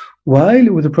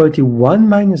 While with the probability 1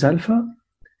 minus alpha,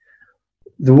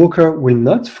 the walker will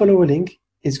not follow a link,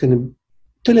 it's going to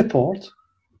teleport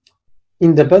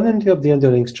independently of the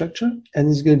underlying structure, and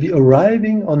is going to be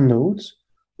arriving on nodes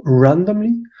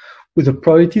randomly with a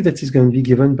probability that is going to be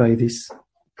given by this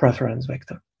preference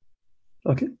vector.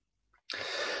 Okay.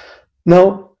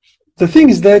 Now, the thing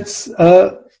is that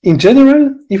in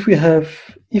general, if we have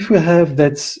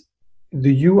that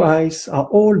the UIs are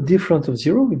all different of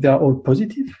 0, if they are all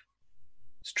positive,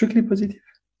 strictly positive,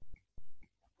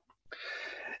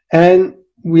 and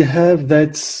we have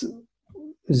that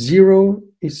 0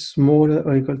 is smaller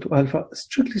or equal to alpha,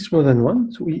 strictly smaller than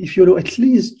 1. So if you do at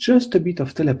least just a bit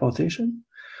of teleportation,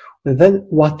 then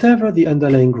whatever the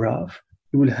underlying graph,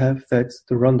 you will have that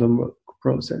the random walk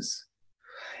process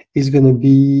is going to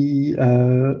be,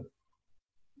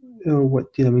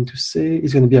 what did I mean to say?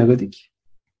 It's going to be ergodic.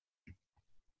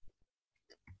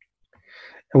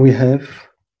 And we have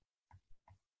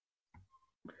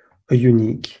a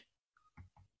unique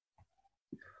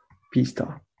P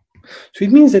star. So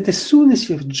it means that as soon as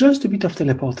you have just a bit of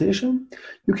teleportation,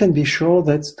 you can be sure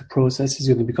that the process is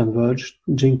going to be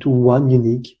converging to one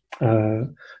unique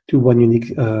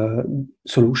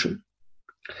solution.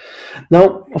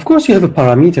 Now, of course, you have a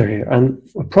parameter here, and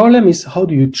the problem is how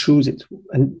do you choose it?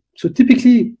 And so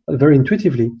typically, very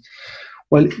intuitively,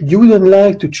 well, you wouldn't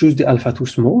like to choose the alpha too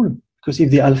small, because if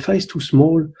the alpha is too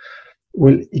small,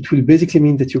 well, it will basically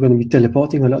mean that you're going to be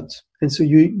teleporting a lot. And so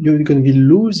you're going to be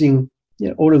losing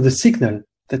all of the signal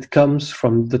that comes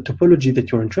from the topology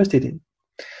that you're interested in.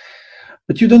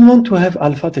 But you don't want to have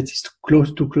alpha that is too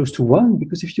close to 1,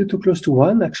 because if you're too close to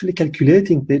 1, actually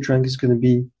calculating PageRank is going to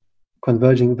be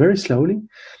converging very slowly,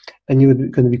 and you're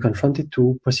going to be confronted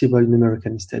to possible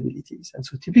numerical instabilities. And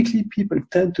so typically people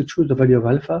tend to choose the value of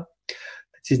alpha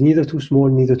that is neither too small,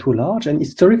 neither too large. And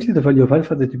historically, the value of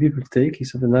alpha that the people take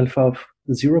is of an alpha of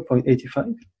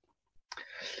 0.85.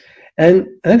 And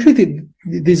actually,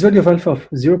 this value of alpha of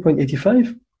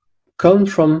 0.85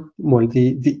 comes from, well,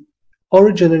 the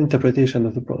original interpretation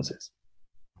of the process.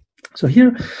 So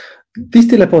here, this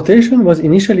teleportation was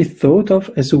initially thought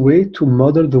of as a way to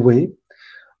model the way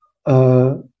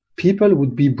people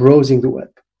would be browsing the web.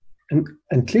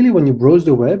 And clearly, when you browse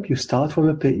the web, you start from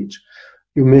a page.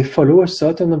 You may follow a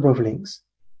certain number of links,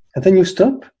 and then you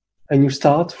stop and you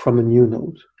start from a new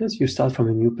node. Yes, you start from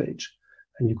a new page,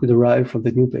 and you could arrive from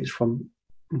the new page from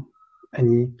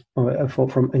any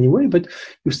way, but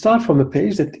you start from a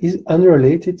page that is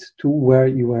unrelated to where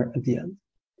you were at the end.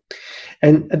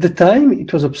 And at the time,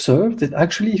 it was observed that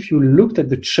actually, if you looked at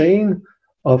the chain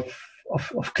of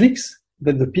clicks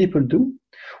that the people do,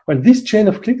 well, this chain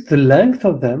of clicks, the length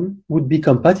of them would be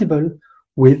compatible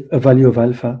with a value of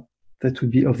alpha that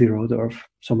would be of the order of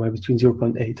somewhere between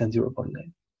 0.8 and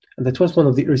 0.9. And that was one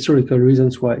of the historical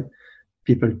reasons why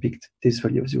people picked this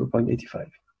value of 0.85.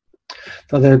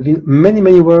 Now, there have been many,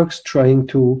 many works trying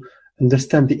to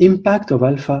understand the impact of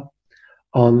alpha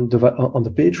on the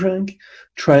PageRank,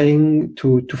 trying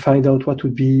to find out what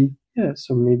would be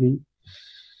some maybe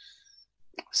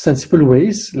sensible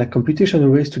ways, like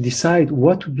computational ways, to decide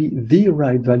what would be the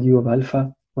right value of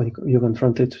alpha when you're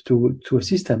confronted to a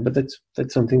system. But that's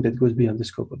something that goes beyond the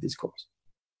scope of this course.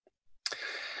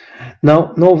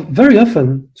 Now, very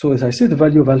often, so as I said, the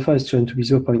value of alpha is turned to be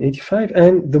 0.85,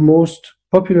 and the most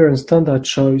popular and standard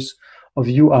choice of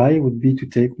UI would be to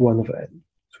take 1 over n.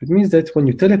 So it means that when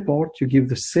you teleport, you give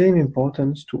the same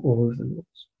importance to all of the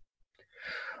nodes.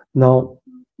 Now,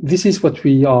 this is what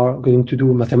we are going to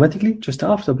do mathematically just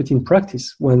after, but in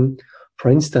practice, when, for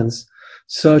instance,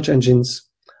 search engines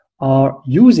are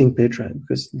using PageRank,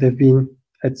 because they've been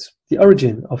at the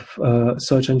origin of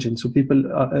search engines. So people,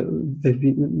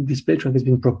 this PageRank has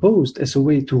been proposed as a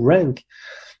way to rank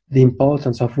the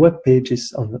importance of web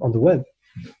pages on the web.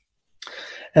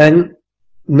 And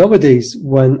nowadays,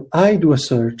 when I do a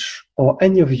search, or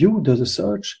any of you does a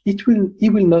search, he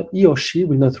or she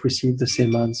will not receive the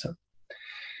same answer.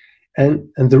 And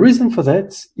the reason for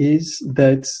that is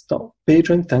that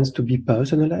PageRank tends to be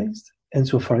personalized. And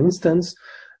so, for instance,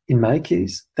 in my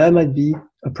case, there might be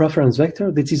a preference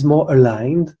vector that is more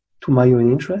aligned to my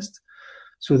own interest,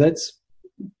 so that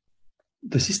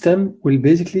the system will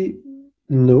basically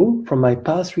know from my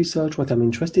past research what I'm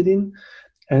interested in,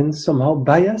 and somehow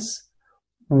bias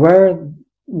where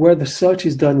the search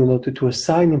is done in order to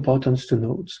assign importance to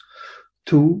nodes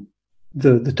to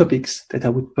the topics that I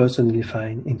would personally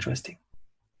find interesting.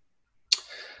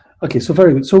 Okay, so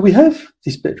very good. So we have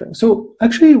this PageRank. So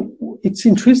actually, it's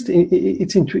interesting.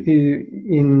 It's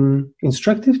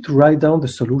instructive to write down the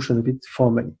solution a bit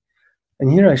formally.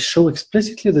 And here I show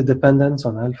explicitly the dependence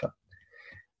on alpha.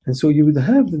 And so you would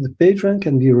have that the PageRank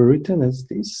can be rewritten as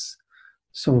this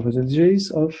sum of the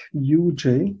j's of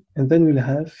uj, and then we'll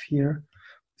have here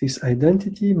this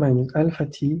identity minus alpha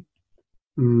t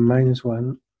minus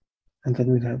 1, and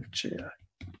then we'll have ji.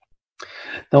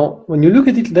 Now, when you look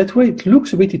at it that way, it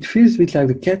feels a bit like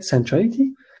the cat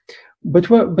centrality. But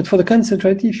for the cat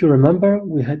centrality, if you remember,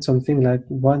 we had something like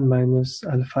 1 minus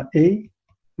alpha A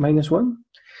minus 1.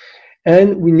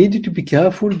 And we needed to be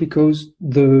careful because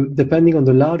depending on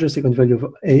the larger second value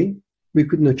of A, we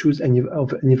could not choose any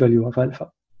value of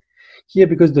alpha. Here,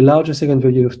 because the larger second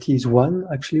value of t is 1,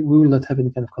 actually, we will not have any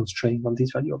kind of constraint on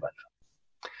this value of alpha.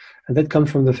 And that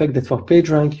comes from the fact that for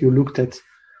PageRank, you looked at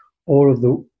all of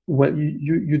the, well,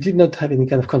 you did not have any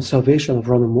kind of conservation of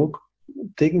random walk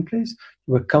taking place.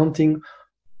 You were counting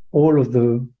all of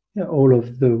the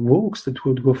walks that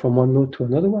would go from one node to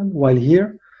another one, while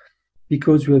here,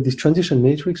 because we have this transition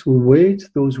matrix, we weight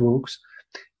those walks,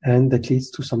 and that leads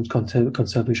to some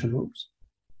conservation rules.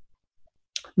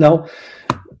 Now,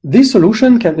 this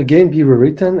solution can again be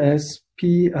rewritten as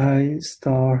pi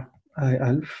star I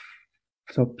alpha.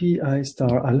 So pi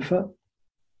star alpha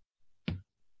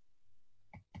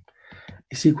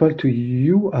is equal to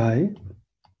ui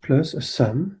plus a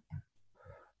sum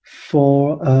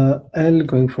for L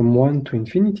going from 1 to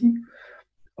infinity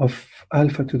of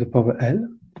alpha to the power L.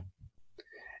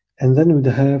 And then we'd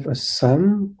have a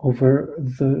sum over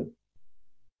the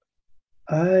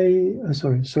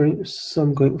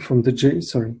sum going from the j,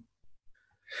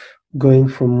 going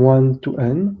from 1 to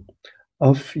n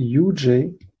of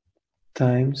uj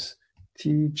times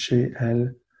tji,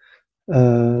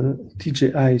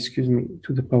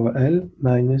 to the power L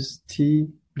minus tji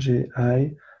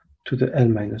to the L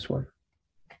minus 1.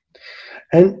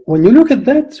 And when you look at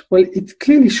that, well, it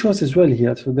clearly shows as well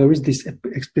here. So there is this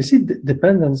explicit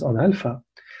dependence on alpha.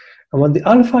 And when the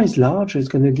alpha is large, it's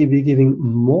going to be giving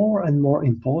more and more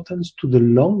importance to the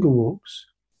longer walks.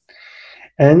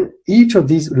 And each of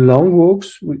these long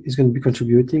walks is going to be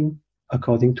contributing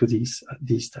according to these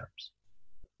terms.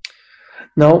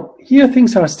 Now, here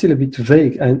things are still a bit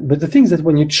vague, but the thing is that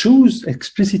when you choose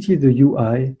explicitly the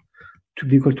ui to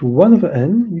be equal to 1 over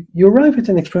n, you arrive at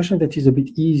an expression that is a bit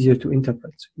easier to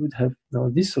interpret. So you would have now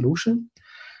this solution,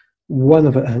 1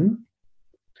 over n,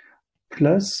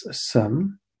 plus a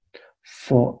sum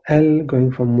for L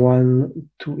going from 1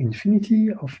 to infinity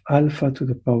of alpha to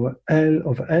the power L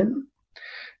over n,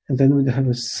 and then we'd have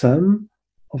a sum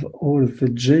of all of the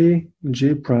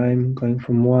j prime going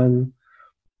from 1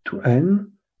 to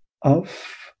n of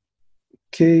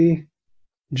k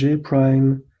j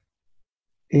prime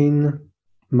in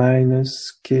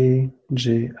minus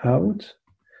kj out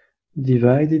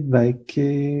divided by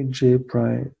kj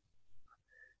prime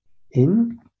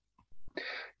in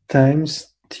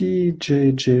times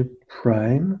tjj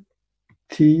prime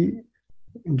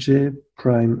tj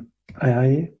prime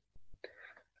I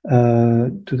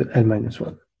to the L minus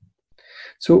 1.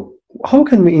 So how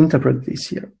can we interpret this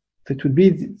here? That would be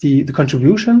the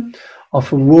contribution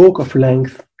of a walk of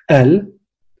length L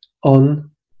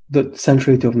on the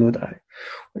centrality of node I.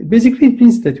 Basically, it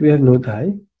means that we have node I,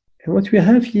 and what we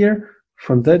have here,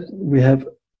 from that, we have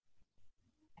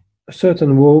a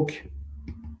certain walk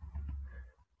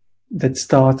that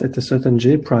starts at a certain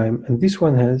j prime, and this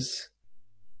one has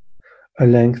a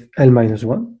length L minus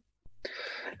 1.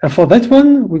 And for that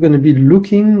one, we're going to be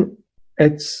looking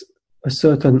at a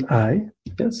certain I,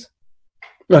 yes?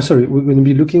 Oh, sorry, we're going to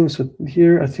be looking, so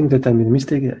here I think that I made a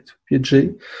mistake at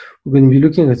j. We're going to be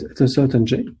looking at a certain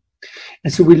j.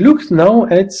 And so we look now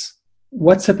at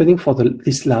what's happening for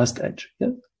this last edge. Yeah?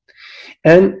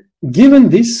 And given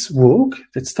this walk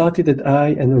that started at I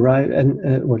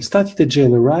and started at j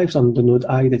and arrives on the node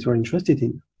I that we're interested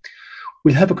in,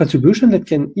 we'll have a contribution that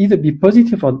can either be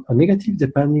positive or negative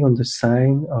depending on the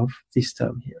sign of this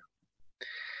term here.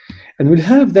 And we'll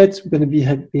have that we're going to be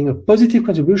having a positive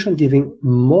contribution giving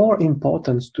more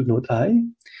importance to node I.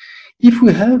 If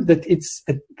we have that it's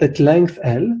at that length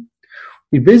L,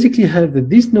 we basically have that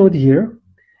this node here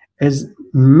has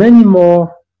many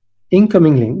more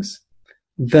incoming links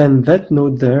than that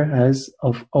node there has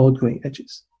of outgoing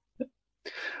edges.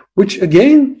 Which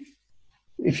again,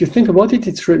 if you think about it,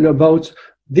 it's really about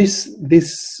this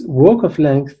walk of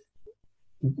length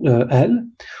L.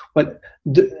 Well,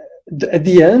 at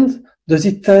the end, does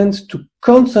it tend to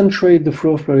concentrate the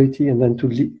flow of priority and then to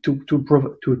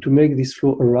make this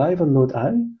flow arrive on node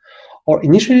I? Or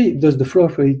initially, does the flow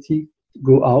of priority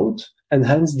go out and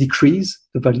hence decrease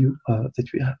the value that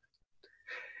we have?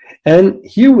 And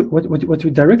here, what we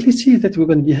directly see is that we're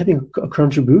going to be having a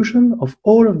contribution of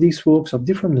all of these walks of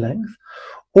different length,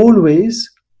 always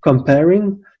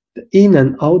comparing the in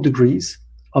and out degrees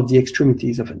of the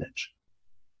extremities of an edge.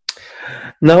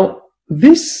 Now,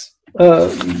 this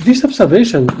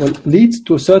observation leads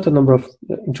to a certain number of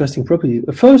interesting properties.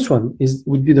 The first one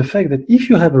would be the fact that if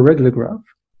you have a regular graph,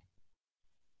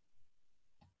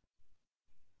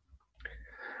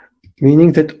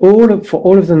 meaning that for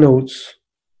all of the nodes,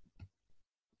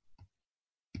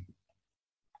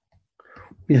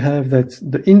 we have that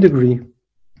the in degree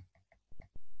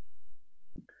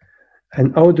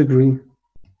and out degree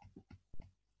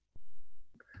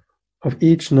of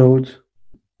each node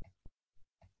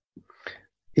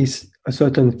is a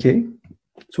certain k.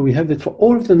 So we have that for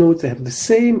all of the nodes, they have the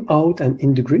same out and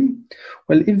in degree.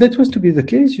 Well, if that was to be the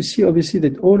case, you see obviously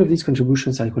that all of these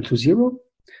contributions are equal to 0.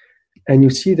 And you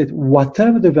see that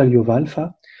whatever the value of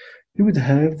alpha, you would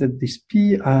have that this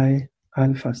pi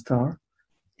alpha star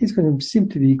is going to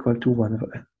simply be equal to 1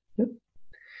 over n. Yeah?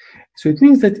 So it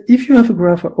means that if you have a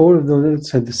graph where all of the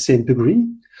nodes have the same degree,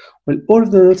 well, all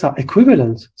of the nodes are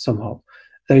equivalent somehow.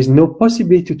 There is no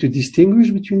possibility to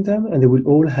distinguish between them, and they will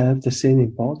all have the same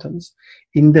importance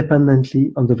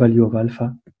independently on the value of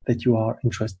alpha that you are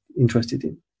interested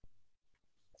in.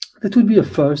 That would be a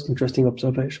first interesting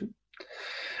observation.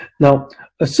 Now,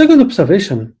 a second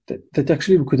observation that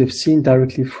actually we could have seen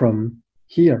directly from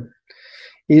here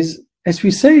is, as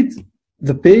we said,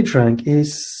 the page rank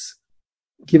is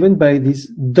given by this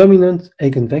dominant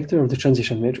eigenvector of the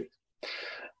transition matrix.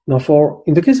 Now,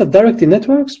 in the case of directed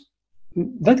networks,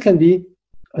 that can be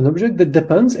an object that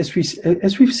depends, as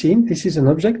we've seen, this is an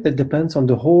object that depends on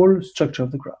the whole structure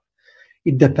of the graph.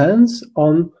 It depends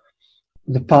on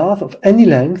the path of any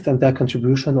length and their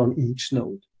contribution on each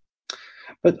node.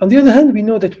 But on the other hand, we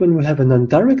know that when we have an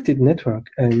undirected network,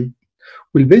 and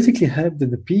we'll basically have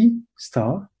that the p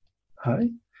star I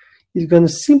is going to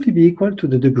simply be equal to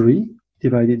the degree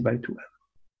divided by 2m.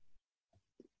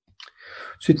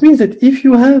 So it means that if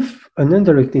you have an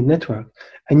undirected network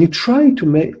and you try to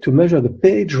measure the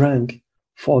page rank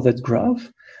for that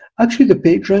graph, actually the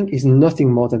page rank is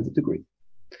nothing more than the degree.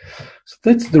 So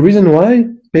that's the reason why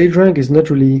page rank is not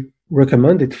really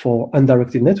recommended for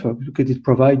undirected networks, because it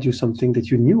provides you something that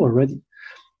you knew already.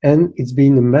 And it's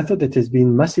been a method that has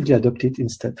been massively adopted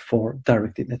instead for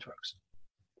directed networks.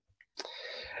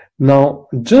 Now,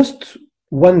 just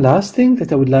one last thing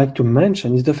that I would like to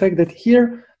mention is the fact that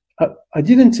here, I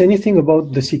didn't say anything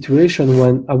about the situation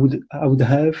when I would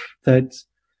have that.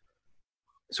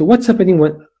 So what's happening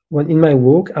when in my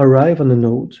work I arrive on a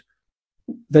node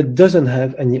that doesn't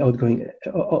have any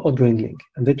outgoing link,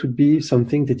 and that would be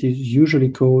something that is usually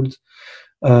called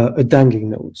a dangling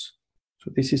node.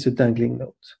 So this is a dangling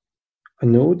node, a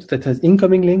node that has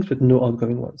incoming links but no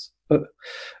outgoing ones.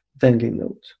 Dangling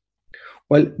node.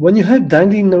 Well, when you have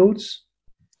dangling nodes,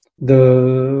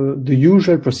 the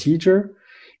usual procedure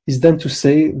is then to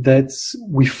say that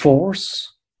we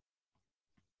force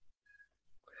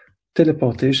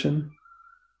teleportation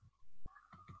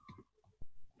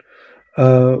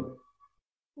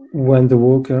when the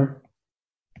worker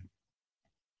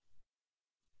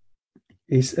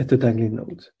is at the dangling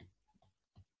node.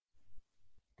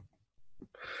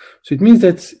 So it means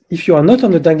that if you are not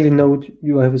on the dangling node,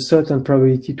 you have a certain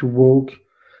probability to walk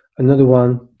another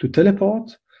one to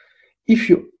teleport.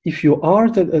 If you are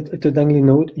at the dangling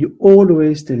node, you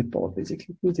always teleport,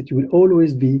 basically. It means that you will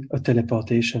always be a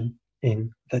teleportation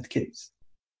in that case.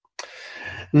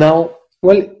 Now,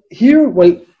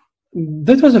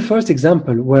 that was the first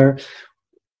example where,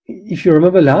 if you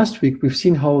remember last week, we've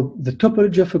seen how the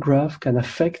topology of a graph can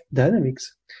affect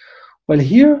dynamics. Well,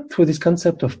 here, through this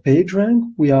concept of page rank,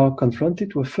 we are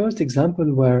confronted to a first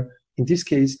example where, in this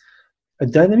case, a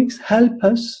dynamics helps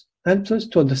us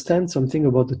to understand something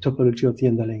about the topology of the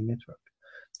underlying network.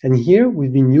 And here,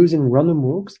 we've been using random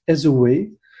walks as a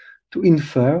way to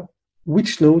infer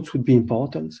which nodes would be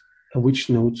important and which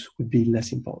nodes would be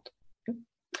less important. Okay?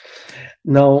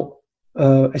 Now,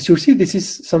 as you'll see, this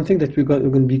is something that we're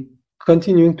going to be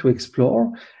continuing to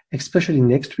explore, especially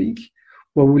next week,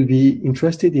 where we'll be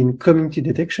interested in community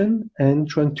detection and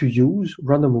trying to use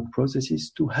random walk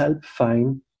processes to help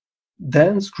find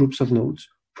dense groups of nodes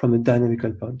from a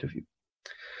dynamical point of view.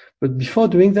 But before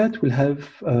doing that, we'll have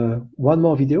one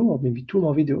more video, or maybe two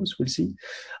more videos, we'll see,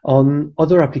 on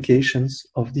other applications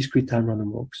of discrete time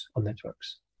random walks on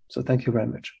networks. So thank you very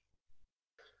much.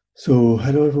 So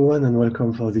hello everyone, and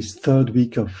welcome for this third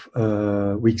week of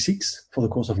week 6 for the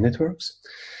course of networks.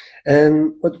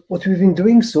 And what we've been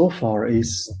doing so far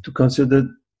is to consider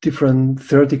different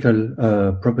theoretical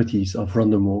properties of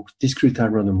random walks, discrete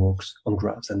time random walks on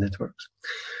graphs and networks.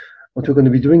 What we're going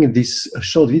to be doing in this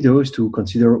short video is to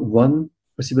consider one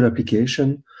possible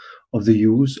application of the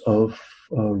use of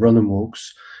random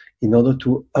walks in order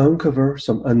to uncover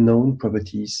some unknown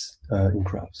properties in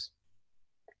graphs.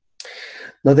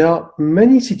 Now, there are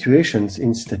many situations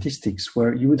in statistics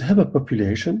where you would have a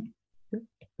population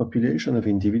of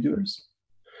individuals.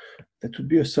 That would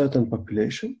be a certain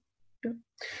population.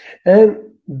 And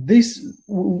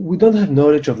we don't have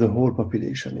knowledge of the whole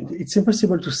population. It's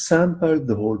impossible to sample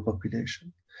the whole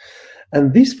population.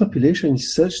 And this population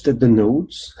is such that the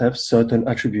nodes have certain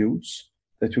attributes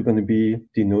that we're going to be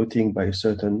denoting by a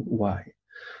certain y.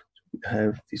 We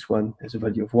have this one as a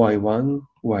value of y1,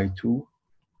 y2,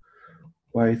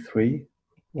 y3,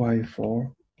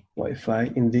 y4,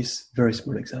 y5 in this very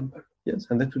small example. Yes,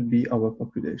 and that would be our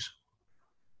population.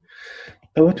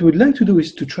 And what we would like to do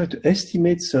is to try to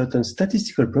estimate certain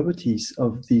statistical properties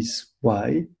of this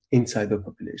y inside the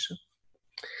population.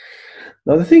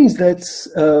 Now, the thing is that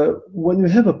when we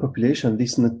have a population,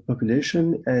 this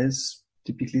population has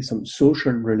typically some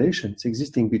social relations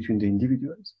existing between the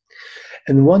individuals.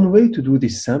 And one way to do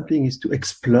this sampling is to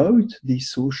exploit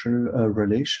these social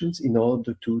relations in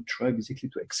order to try basically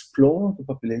to explore the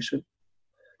population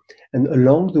and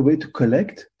along the way to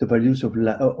collect the values of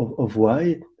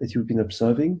y that you've been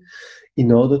observing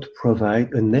in order to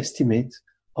provide an estimate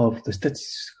of the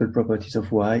statistical properties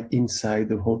of y inside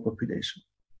the whole population.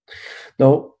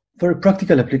 Now, very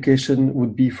practical application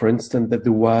would be, for instance, that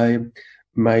the y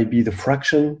might be the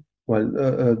fraction, well,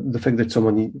 the fact that so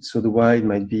the y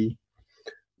might be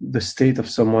the state of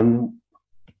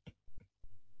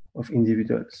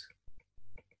individuals.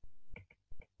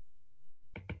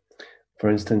 For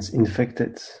instance,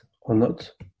 infected or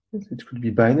not. It could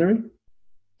be binary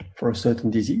for a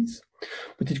certain disease,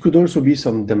 but it could also be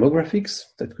some demographics.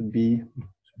 That could be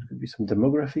some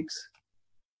demographics,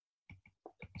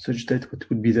 such that what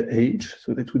would be the age.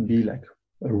 So that would be like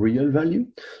a real value.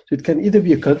 So it can either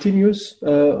be a continuous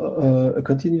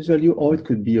value, or it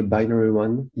could be a binary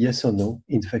one, yes or no,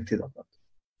 infected or not.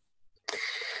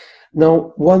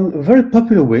 Now, one very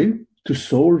popular way to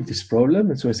solve this problem,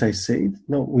 and so as I said,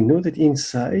 now we know that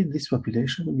inside this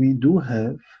population we do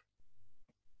have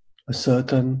a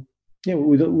certain,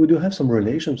 we do have some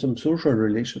relations, some social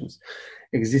relations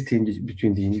existing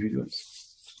between the individuals.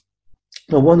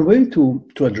 Now, one way to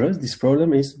address this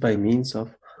problem is by means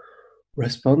of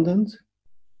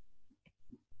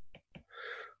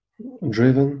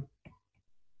respondent-driven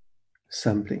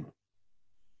sampling.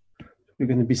 We're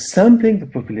going to be sampling the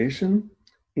population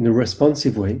in a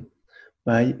responsive way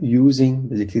by using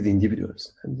basically the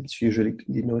individuals, and it's usually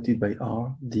denoted by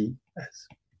RDS.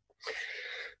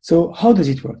 So how does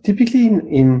it work? Typically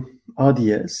in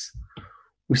RDS,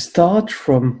 we start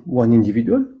from one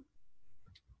individual,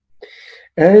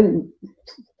 and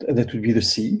that would be the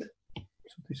seed.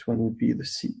 So this one would be the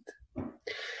seed.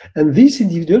 And this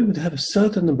individual would have a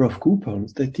certain number of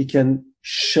coupons that he can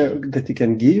share, that he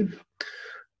can give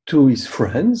to his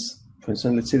friends. For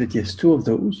instance, let's say that he has 2 of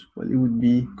those. Well, he would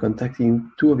be contacting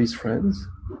 2 of his friends.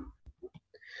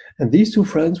 And these 2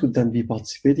 friends would then be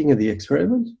participating in the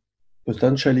experiment,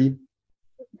 potentially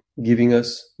giving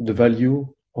us the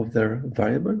value of their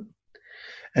variable.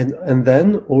 And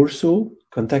then also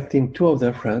contacting 2 of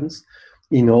their friends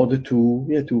in order to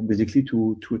basically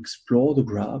to explore the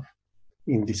graph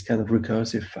in this kind of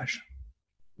recursive fashion.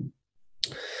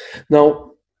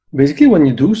 Now, basically when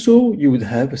you do so, you would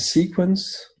have a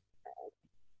sequence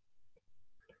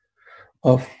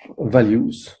of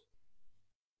values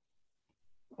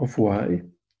of y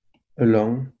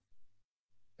along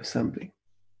a sampling.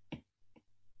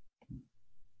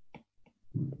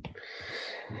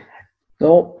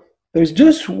 Now, there's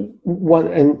just one,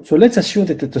 and so let's assume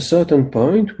that at a certain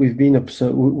point we've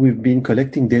been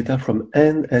collecting data from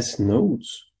NS nodes.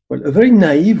 Well, a very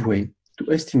naive way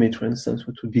to estimate, for instance,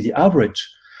 what would be the average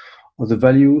of the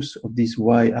values of these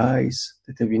yi's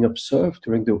that have been observed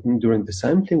during the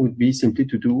sampling would be simply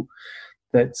to do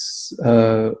that.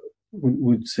 We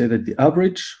would say that the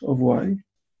average of y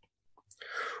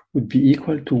would be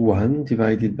equal to 1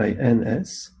 divided by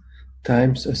ns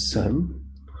times a sum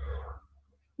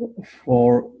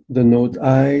for the node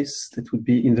i's that would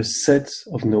be in the set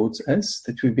of nodes s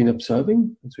that we've been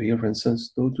observing. And so here, for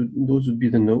instance, those would be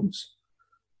the nodes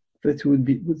that we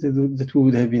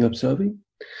would have been observing,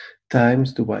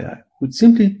 times the yi. Would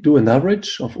simply do an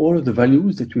average of all of the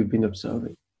values that we've been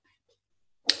observing.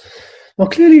 Now,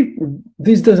 clearly,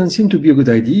 this doesn't seem to be a good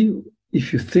idea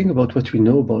if you think about what we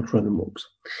know about random walks.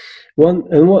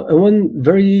 One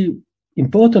very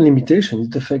important limitation is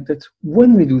the fact that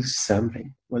when we do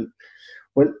sampling, well,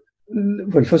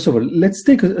 first of all, let's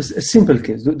take a simple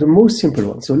case, the most simple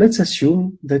one. So let's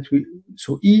assume that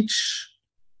each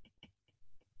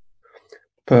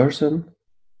person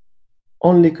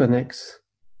only connects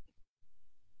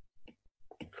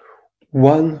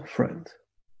one friend.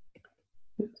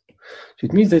 So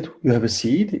it means that you have a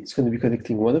seed, it's going to be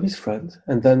connecting one of his friends,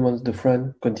 and then once the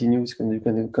friend continues, it's going to be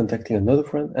contacting another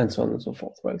friend, and so on and so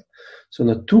forth, right? So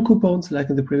not 2 coupons like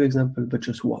in the previous example, but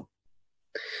just 1.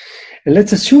 And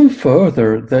let's assume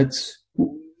further that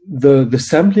the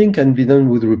sampling can be done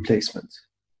with replacement.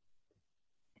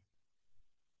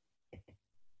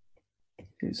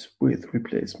 Is with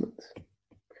replacement,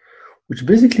 which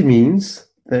basically means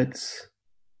that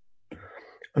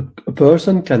a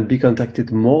person can be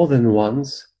contacted more than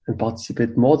once and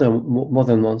participate more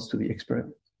than once to the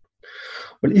experiment.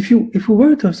 Well, if we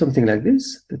were to have something like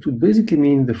this, that would basically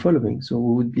mean the following. So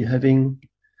we would be having,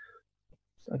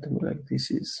 I don't know, like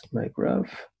this is my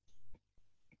graph.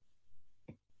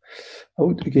 I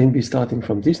would again be starting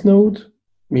from this node.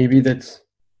 Maybe that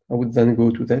I would then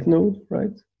go to that node,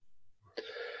 right?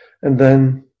 And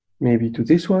then maybe to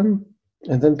this one,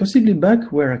 and then possibly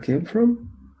back where I came from,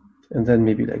 and then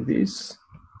maybe like this,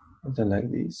 and then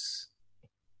like this,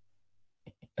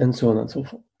 and so on and so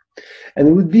forth. And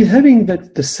it would be having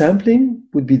that the sampling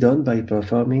would be done by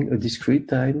performing a discrete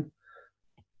time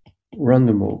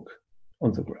random walk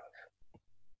on the graph.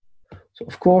 So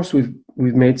of course we've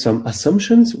made some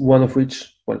assumptions, one of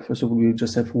which, well, first of all, we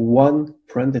just have one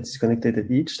friend that is connected at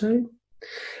each time.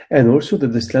 And also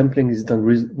that the sampling is done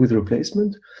with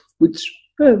replacement, which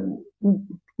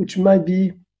might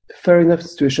be fair enough in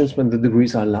situations when the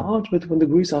degrees are large, but when the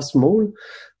degrees are small,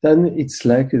 then it's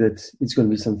likely that it's going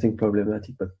to be something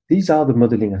problematic. But these are the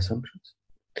modeling assumptions.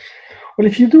 Well,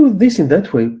 if you do this in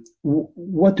that way,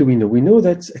 what do we know? We know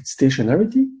that at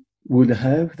stationarity, we'll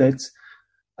have that,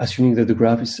 assuming that the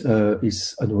graph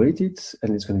is unweighted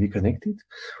and it's going to be connected,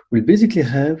 we'll basically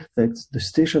have that the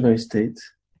stationary state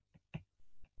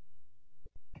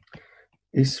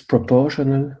is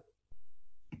proportional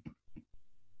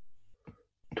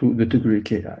to the degree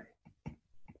ki,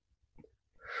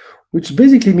 which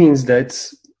basically means that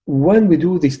when we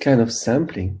do this kind of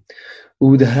sampling, we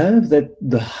would have that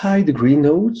the high degree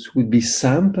nodes would be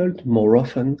sampled more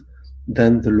often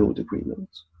than the low degree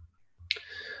nodes.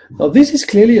 Now, this is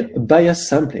clearly a biased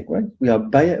sampling, right?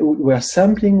 We are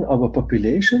sampling our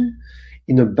population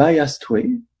in a biased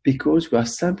way because we are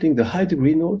sampling the high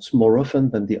degree nodes more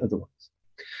often than the other ones.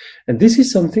 And this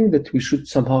is something that we should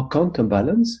somehow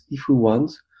counterbalance if we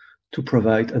want to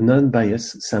provide a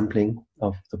non-biased sampling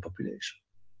of the population.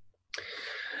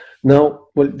 Now,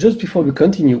 well, just before we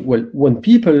continue, well, when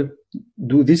people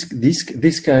do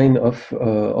this kind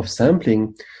of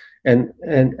sampling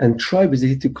and try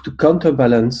basically to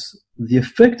counterbalance the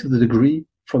effect of the degree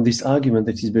from this argument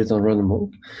that is based on random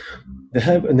walk, they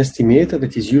have an estimator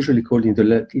that is usually called in the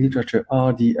literature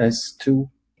RDS2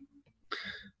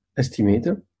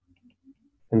 estimator.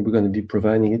 And we're going to be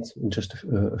providing it in just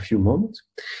a few moments.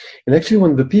 And actually,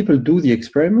 when the people do the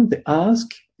experiment, they ask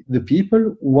the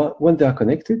people when they are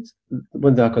contacted,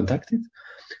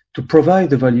 to provide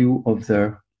the value of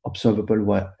their observable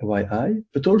yi,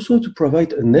 but also to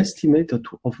provide an estimate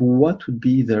of what would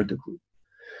be their degree.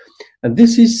 And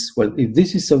this is, well, if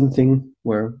this is something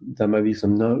where there might be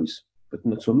some noise, but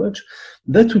not so much,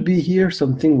 that would be here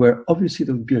something where obviously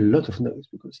there would be a lot of noise,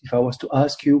 because if I was to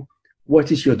ask you,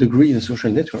 what is your degree in a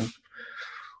social network?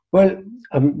 Well,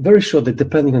 I'm very sure that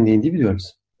depending on the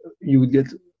individuals, you would get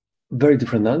very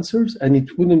different answers, and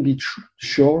it wouldn't be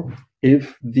sure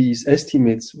if these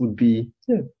estimates would be,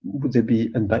 would they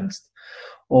be unbiased,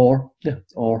 or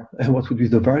what would be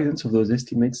the variance of those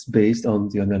estimates based on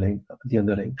the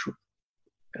underlying truth.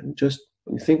 And just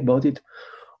when you think about it,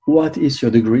 what is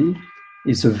your degree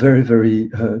is a very, very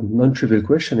non-trivial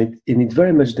question, and it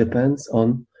very much depends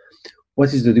on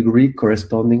what is the degree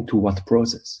corresponding to what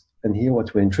process. And here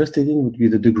what we're interested in would be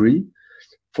the degree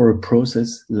for a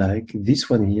process like this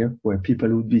one here, where people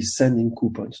would be sending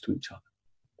coupons to each other.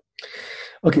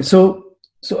 Okay, so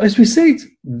as we said,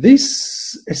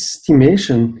 this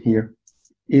estimation here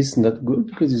is not good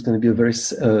because it's going to be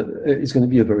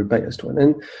a very biased one,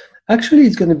 and actually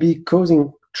it's going to be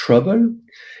causing trouble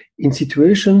in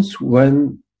situations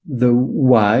when the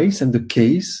y's and the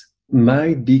k's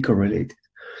might be correlated.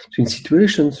 So in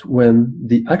situations when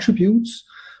the attributes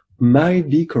might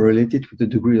be correlated with the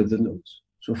degree of the nodes.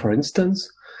 So for instance,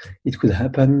 it could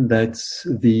happen that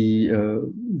the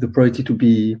probability to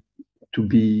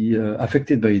be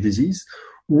affected by a disease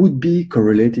would be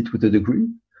correlated with the degree.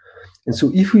 And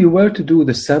so if we were to do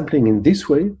the sampling in this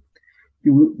way,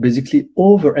 you would basically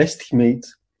overestimate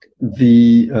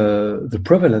the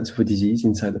prevalence of a disease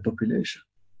inside the population.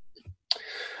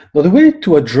 Now, the way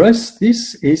to address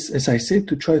this is, as I said,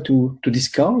 to try to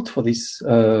discard for this,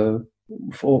 and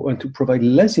to provide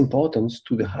less importance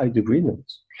to the high degree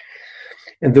nodes.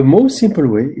 And the most simple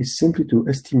way is simply to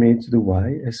estimate the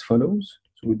y as follows.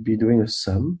 So we'd be doing a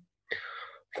sum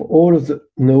for all of the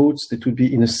nodes that would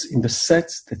be in the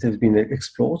sets that have been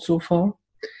explored so far,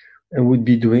 and we'd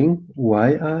be doing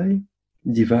yi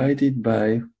divided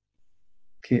by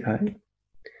ki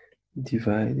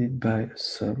divided by a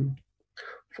sum.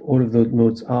 All of those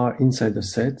nodes are inside the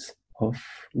set of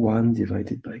 1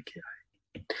 divided by ki.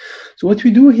 So what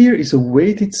we do here is a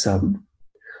weighted sum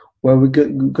where we're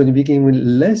going to be giving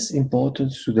less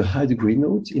importance to the high degree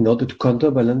nodes in order to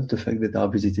counterbalance the fact that they are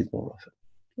visited more often.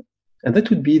 And that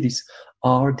would be this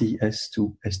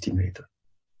RDS2 estimator.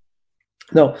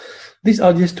 Now, this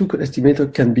RDS2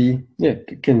 estimator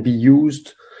can be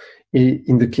used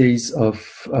in the case of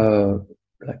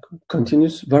like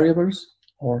continuous variables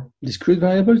or discrete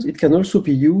variables. It can also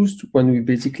be used when we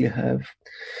basically have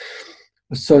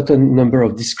a certain number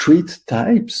of discrete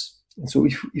types. And so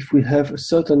if we have a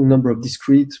certain number of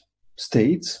discrete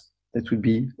states, that would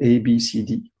be A, B, C,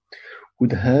 D,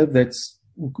 would have that,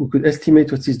 we could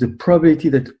estimate what is the probability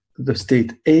that the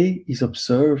state A is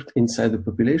observed inside the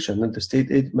population. And the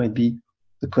state A might be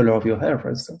the color of your hair, for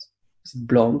instance. Is it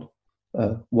blonde,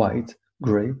 white,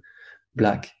 gray,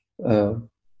 black,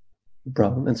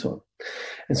 brown, and so on.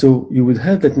 And so you would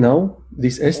have that now,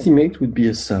 this estimate would be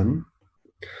a sum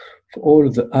for all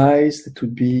of the i's that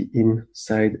would be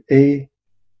inside A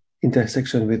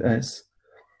intersection with S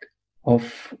of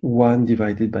 1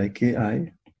 divided by ki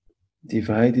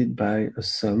divided by a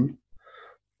sum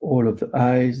all of the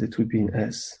i's that would be in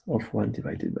S of 1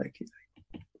 divided by ki.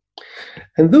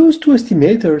 And those two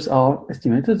estimators are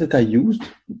estimators that are used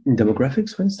in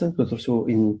demographics, for instance, but also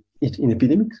in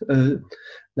epidemics,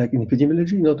 like in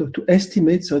epidemiology, in order to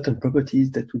estimate certain properties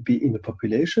that would be in a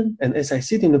population. And as I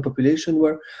said, in a population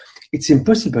where it's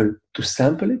impossible to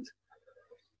sample it,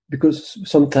 because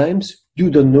sometimes you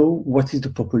don't know what is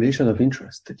the population of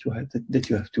interest that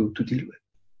you have to deal with.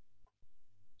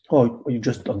 Or you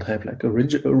just don't have like a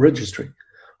registry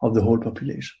of the whole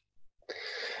population.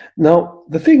 Now,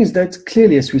 the thing is that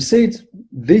clearly, as we said,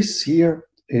 this here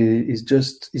is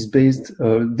based,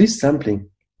 this sampling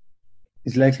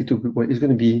is likely to be, is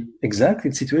going to be exact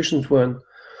in situations when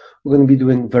we're going to be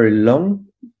doing very long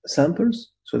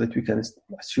samples so that we can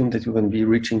assume that we're going to be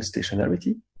reaching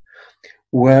stationarity,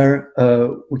 where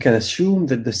we can assume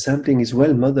that the sampling is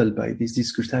well modeled by this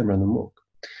discrete time random walk.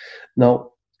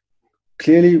 Now,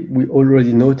 clearly, we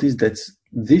already noticed that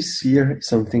this here is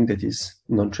something that is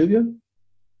non-trivial,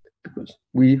 because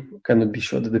we cannot be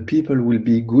sure that the people will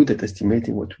be good at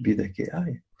estimating what would be the ki.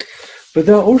 But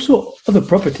there are also other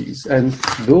properties, and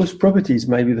those properties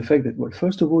might be the fact that, well,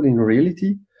 first of all, in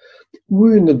reality,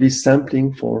 we will not be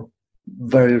sampling for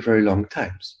very, very long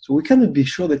times. So we cannot be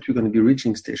sure that we're going to be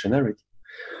reaching stationarity.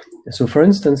 So for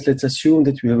instance, let's assume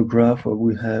that we have a graph where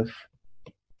we have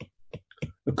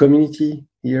a community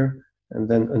here, and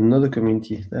then another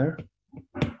community there.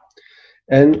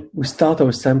 And we start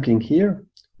our sampling here.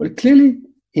 Well, clearly,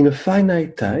 in a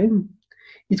finite time,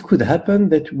 it could happen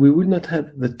that we will not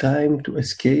have the time to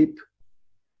escape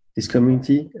this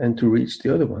community and to reach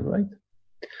the other one, right?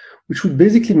 Which would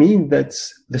basically mean that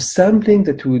the sampling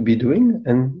that we would be doing,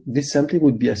 and this sampling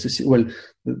would be associated, well,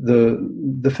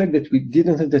 the fact that we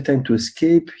didn't have the time to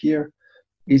escape here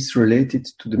is related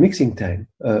to the mixing time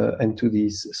and to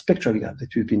this spectral gap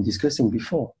that we've been discussing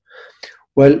before.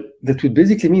 Well, that would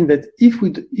basically mean that if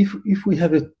we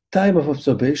have a time of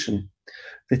observation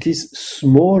that is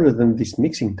smaller than this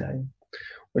mixing time,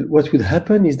 well, what would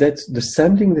happen is that the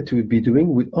sampling that we would be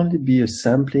doing would only be a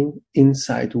sampling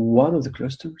inside one of the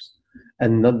clusters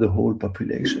and not the whole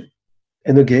population.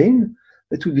 And again,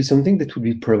 that would be something that would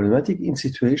be problematic in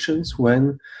situations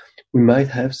when we might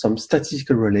have some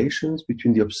statistical relations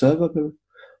between the observable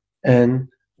and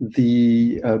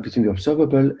the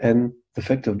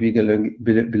fact of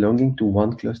belonging to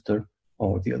one cluster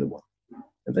or the other one.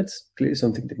 And that's clearly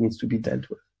something that needs to be dealt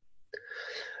with.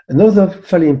 Another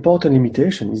fairly important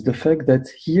limitation is the fact that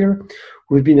here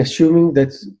we've been assuming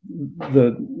that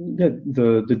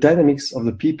the dynamics of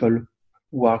the people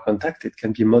who are contacted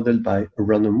can be modeled by a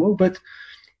random walk, but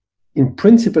in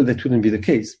principle that wouldn't be the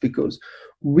case, because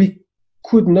we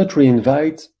could not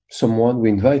reinvite someone who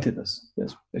invited us.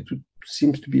 Yes, that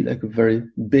seems to be like a very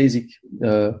basic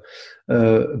way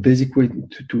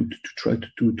to try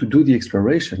to do the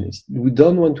exploration. Is we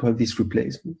don't want to have this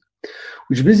replacement,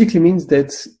 which basically means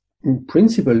that in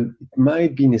principle it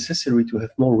might be necessary to have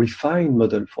more refined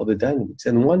model for the dynamics,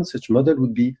 and one such model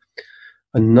would be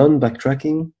a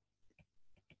non-backtracking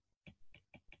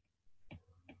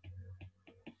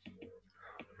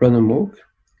random walk.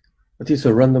 What is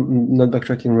a random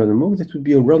non-backtracking random walk? That would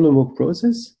be a random walk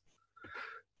process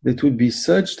that would be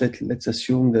such that, let's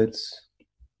assume that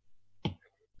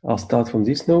I'll start from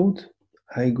this node,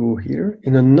 I go here.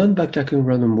 In a non-backtracking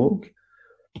random walk,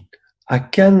 I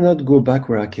cannot go back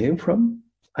where I came from.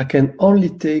 I can only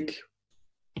take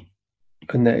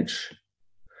an edge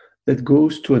that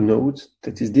goes to a node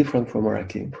that is different from where I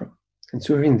came from. And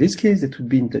so in this case, it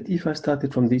would mean that if I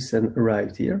started from this and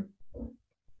arrived here,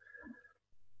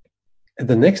 at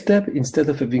the next step, instead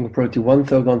of having a priority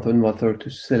 1/3, 1/3, 1/3 to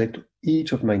select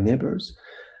each of my neighbors,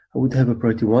 I would have a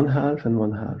priority 1/2 and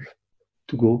 1/2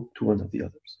 to go to one of the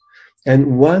others.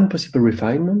 And one possible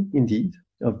refinement, indeed,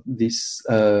 of this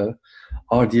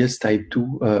RDS type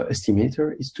 2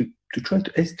 estimator is to try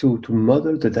to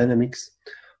model the dynamics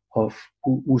of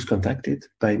who's contacted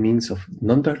by means of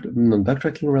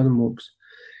non-backtracking random walks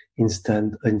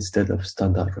instead of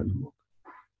standard random walk.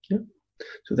 Yeah.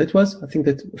 So that was, I think,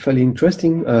 that fairly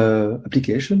interesting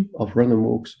application of random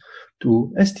walks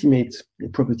to estimate the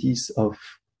properties of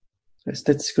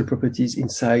statistical properties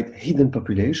inside hidden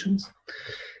populations.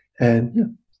 And yeah,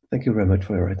 thank you very much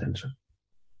for your attention.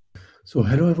 So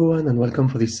hello everyone, and welcome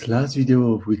for this last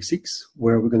video of week 6,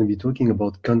 where we're going to be talking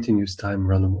about continuous time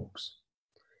random walks.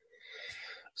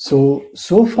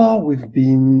 So far we've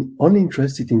been only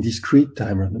interested in discrete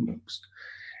time random walks.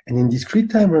 And in discrete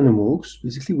time random walks,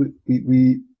 basically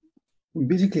we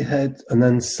basically had an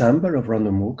ensemble of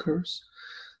random walkers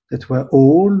that were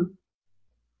all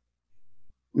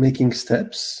making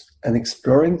steps and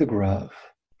exploring the graph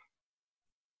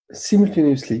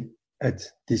simultaneously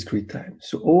at discrete time.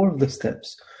 So all of the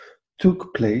steps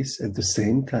took place at the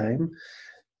same time,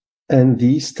 and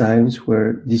these times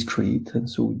were discrete, and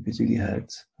so we basically had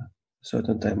a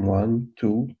certain time 1,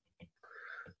 2,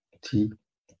 t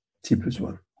plus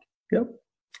 1. Yeah.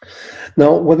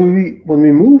 Now, when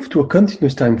we move to a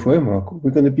continuous time framework,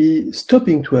 we're going to be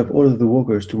stopping to have all of the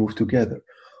walkers to move together.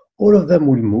 All of them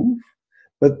will move,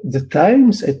 but the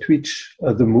times at which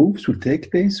the moves will take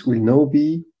place will now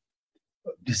be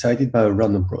decided by a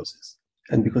random process.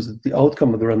 And because the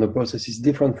outcome of the random process is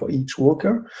different for each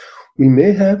walker, we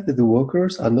may have that the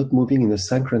walkers are not moving in a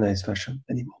synchronized fashion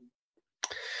anymore.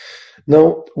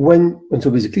 Now, so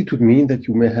basically it would mean that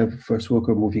you may have first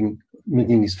walker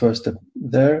making his first step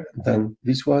there, then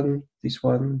this one,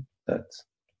 that,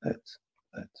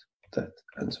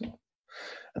 and so on.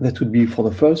 And that would be for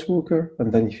the first walker,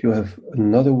 and then if you have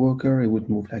another walker, it would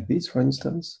move like this, for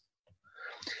instance.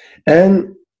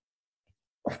 And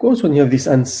of course, when you have this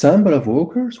ensemble of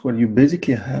walkers, well, you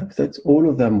basically have that all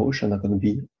of their motion are going to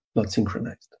be not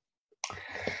synchronized.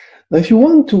 Now, if you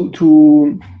want to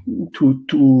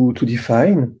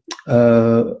define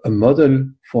a model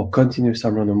for continuous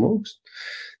time random walks,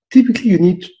 typically you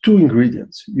need two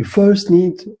ingredients. You first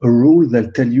need a rule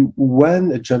that tell you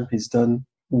when a jump is done,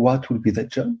 what will be that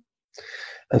jump,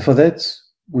 and for that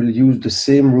we'll use the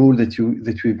same rule that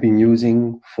we've been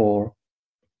using for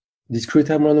discrete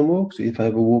time random walk. So if I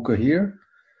have a walker here,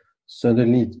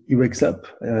 suddenly he wakes up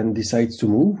and decides to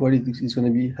move, well, it's going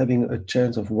to be having a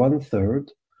chance of 1/3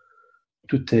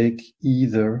 to take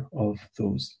either of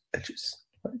those edges,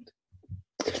 right?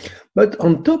 But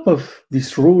on top of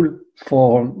this rule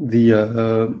for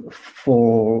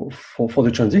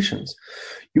the transitions,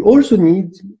 you also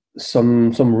need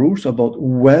some rules about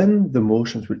when the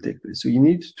motions will take place. So you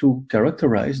need to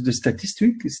characterize the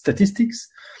statistics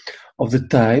of the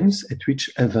times at which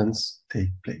events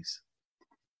take place.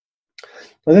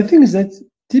 Now the thing is that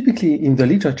typically in the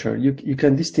literature, you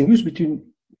can distinguish between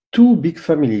two big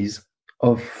families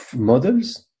of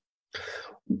models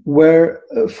where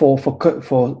for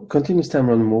continuous time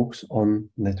random walks on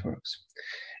networks.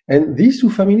 And these two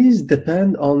families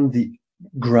depend on the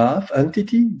graph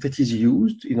entity that is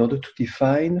used in order to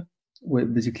define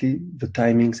basically the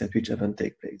timings at which events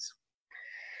take place.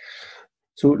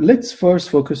 So let's first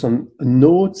focus on a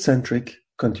node-centric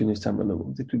continuous time random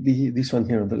walk. That would be this one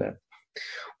here on the left.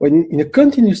 When in a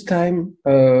continuous time,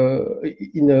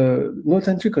 in a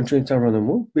node-centric continuous time random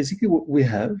walk, basically what we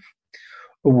have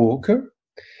a walker,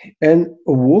 and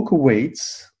a walker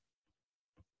waits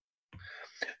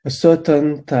a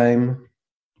certain time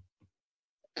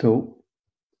tau,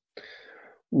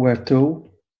 where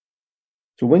tau,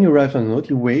 so when you arrive on a node,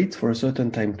 you wait for a certain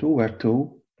time tau, where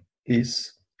tau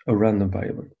is a random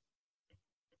variable.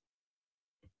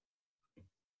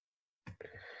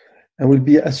 And we'll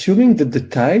be assuming that the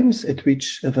times at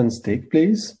which events take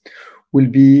place will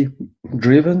be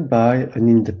driven by an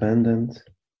independent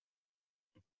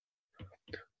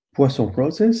Poisson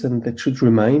process, and that should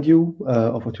remind you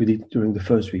of what we did during the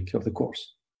first week of the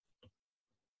course.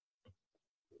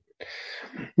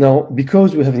 Now,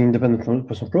 because we have an independent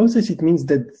Poisson process, it means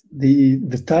that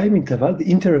the time interval, the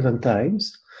inter-event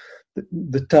times,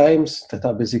 the times that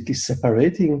are basically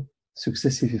separating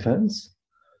successive events,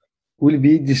 will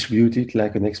be distributed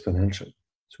like an exponential.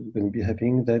 So we're going to be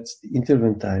having that the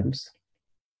inter-event times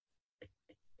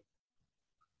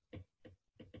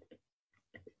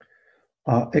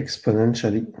are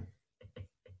exponentially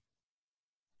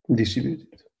distributed.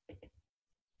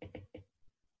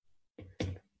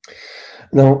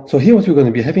 Now, so here what we're going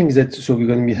to be having is that, so we're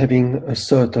going to be having a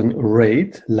certain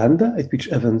rate, lambda, at which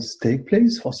events take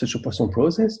place for such a Poisson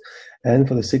process. And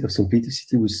for the sake of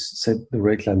simplicity, we set the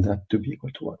rate lambda to be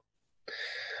equal to 1.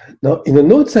 Now, in a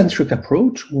node-centric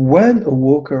approach, when a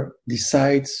worker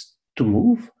decides to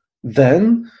move,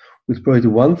 then with probability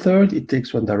 1/3, it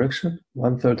takes one direction,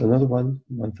 1/3 another one,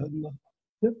 1/3 another one.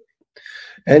 Yep.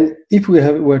 And if we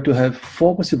were to have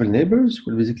 4 possible neighbors,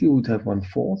 well, basically we would have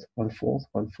 1/4, 1/4,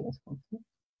 1/4, 1/4.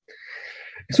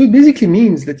 So it basically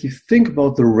means that if you think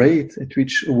about the rate at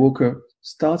which a worker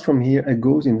starts from here and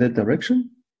goes in that direction,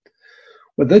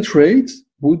 well, that rate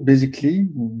would basically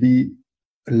be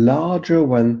larger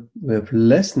when we have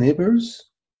less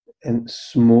neighbors and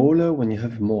smaller when you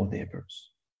have more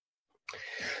neighbors.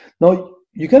 Now,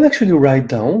 you can actually write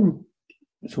down,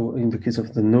 so in the case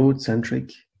of the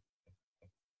node-centric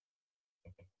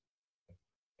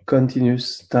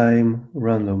continuous time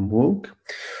random walk,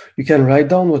 you can write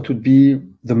down what would be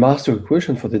the master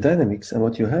equation for the dynamics. And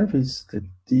what you have is that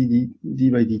d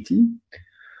by dt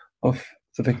of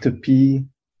the vector p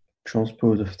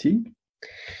transpose of t.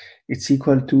 It's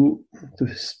equal to the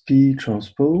p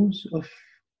transpose of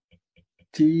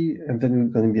t, and then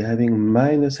we're going to be having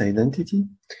minus identity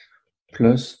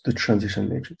plus the transition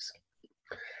matrix.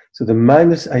 So the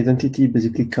minus identity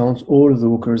basically counts all of the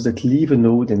workers that leave a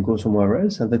node and go somewhere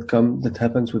else, and that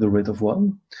happens with a rate of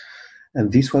 1.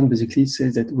 And this one basically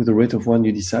says that with a rate of 1,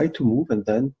 you decide to move, and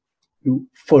then you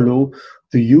follow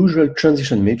the usual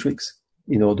transition matrix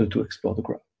in order to explore the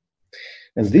graph.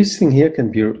 And this thing here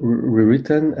can be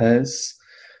rewritten as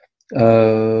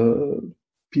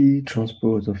P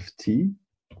transpose of T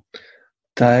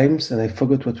times, and I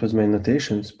forgot what was my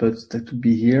notations, but that would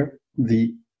be here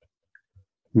the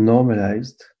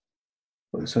normalized,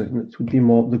 sorry, it would be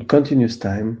more the continuous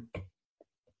time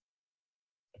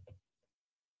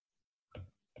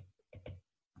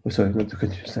sorry, not the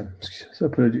continuous time, so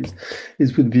apologies.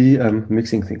 It would be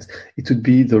mixing things. It would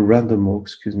be the random walk,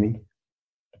 excuse me,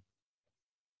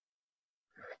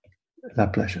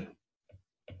 Laplacian.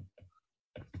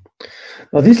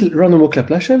 Now this random walk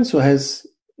Laplacian is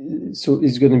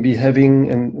going to be having,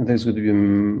 and there's going to be a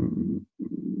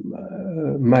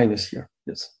minus here.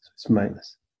 Yes, so it's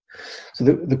minus. So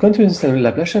the continuous time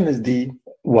Laplacian is the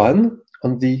 1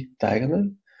 on the diagonal,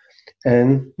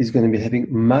 and is going to be having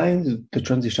minus the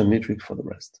transition matrix for the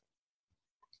rest.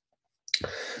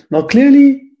 Now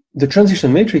clearly the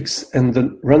transition matrix and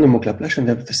the random walk Laplacian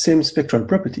have the same spectral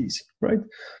properties, right?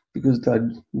 Because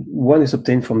one is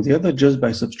obtained from the other just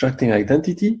by subtracting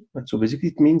identity. And so basically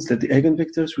it means that the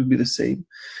eigenvectors will be the same.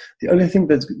 The only thing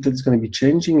that's going to be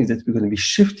changing is that we're going to be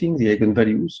shifting the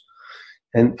eigenvalues.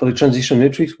 And for the transition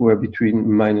matrix, we're between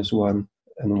 -1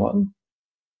 and 1.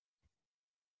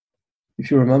 If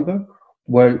you remember,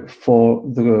 well, for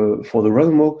the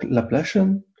random walk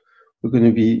Laplacian, we're going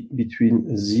to be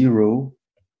between 0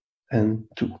 and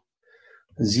 2.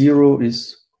 0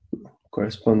 is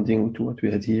corresponding to what we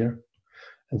had here,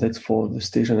 and that's for the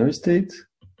stationary state.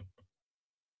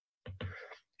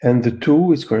 And the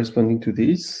 2 is corresponding to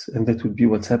this, and that would be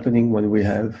what's happening when we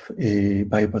have a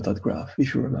bipartite graph,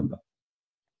 if you remember.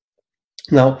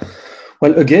 Now,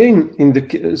 well, again,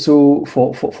 so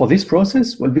for this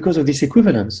process, well, because of this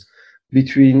equivalence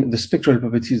between the spectral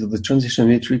properties of the transition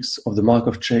matrix of the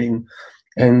Markov chain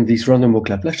and this random walk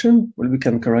Laplacian, well, we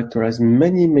can characterize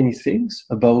many things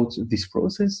about this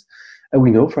process. And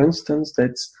we know, for instance,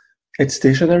 that at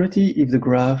stationarity, if the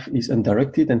graph is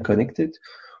undirected and connected,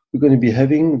 we're going to be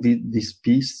having this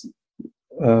piece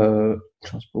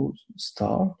transpose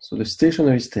star. So the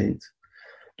stationary state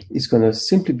is going to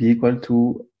simply be equal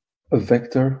to a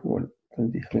vector, well, going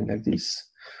to be having like this.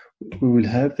 We will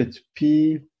have that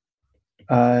Pi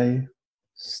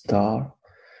star,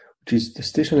 which is the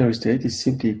stationary state, is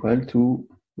simply equal to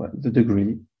the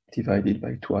degree divided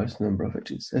by twice the number of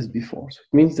edges as before. So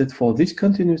it means that for this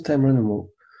continuous time random walk,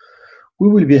 we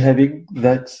will be having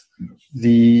that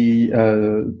the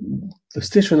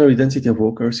stationary density of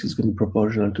walkers is going to be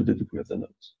proportional to the degree of the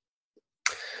nodes.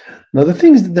 Now the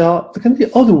thing is that there can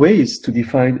be other ways to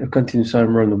define a continuous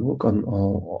time random walk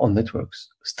on networks,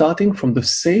 starting from the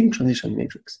same transition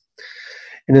matrix.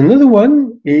 And another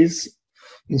one is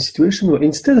in situation where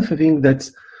instead of having that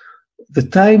the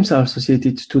times are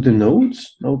associated to the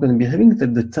nodes, now we're going to be having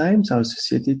that the times are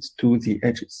associated to the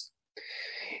edges.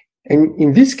 And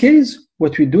in this case,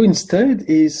 what we do instead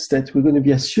is that we're going to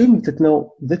be assuming that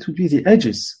now that would be the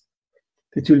edges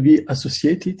that will be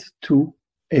associated to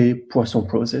a Poisson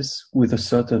process with a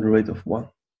certain rate of 1.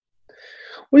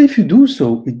 Well, if you do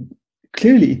so,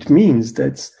 clearly it means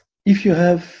that if you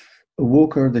have a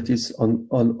walker that is on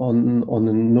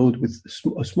a node with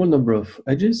a small number of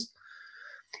edges,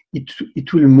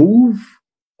 it will move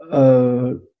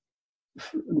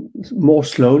more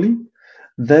slowly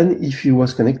than if he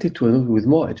was connected to a node with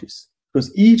more edges,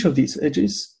 because each of these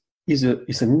edges is an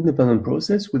independent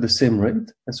process with the same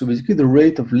rate, and so basically the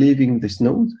rate of leaving this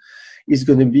node is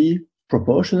going to be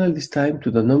proportional this time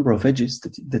to the number of edges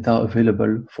that are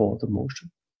available for the motion.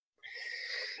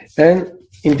 And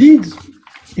indeed,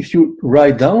 if you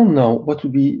write down now what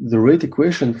would be the rate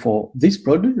equation for this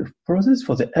process,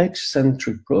 for the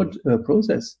edge-centric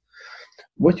process,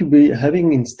 what you'll be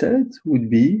having instead would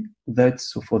be that,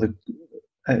 so for the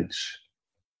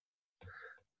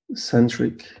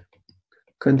edge-centric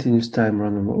continuous time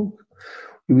random walk,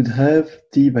 we would have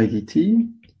d by dt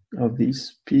of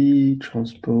this p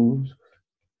transpose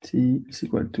t is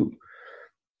equal to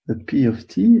the p of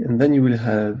t, and then you will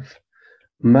have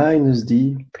minus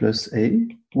d plus a,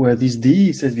 where this d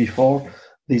is, as before,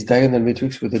 this diagonal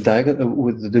matrix with the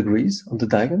degrees on the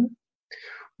diagonal,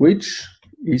 which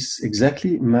is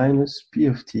exactly minus p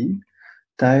of t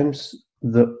times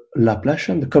the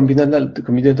Laplacian, the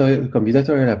combinatorial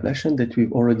Laplacian that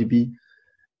we've already been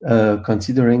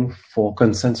considering for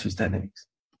consensus dynamics.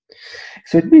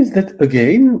 So it means that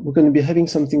again we're going to be having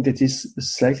something that is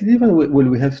slightly different. Well,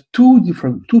 we have two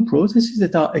processes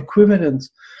that are equivalent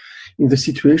in the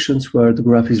situations where the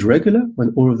graph is regular,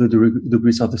 when all of the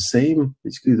degrees are the same.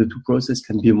 Basically, the two processes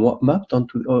can be mapped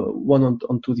onto one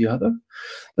onto the other.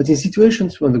 But in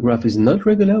situations when the graph is not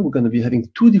regular, we're going to be having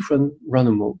two different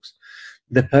random walks,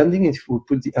 depending if we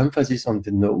put the emphasis on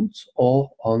the nodes or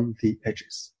on the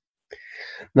edges.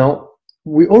 Now,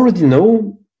 we already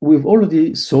know, we've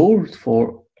already solved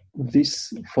for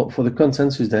this, for the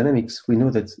consensus dynamics. We know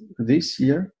that this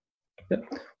year,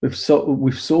 we've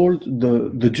solved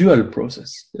the dual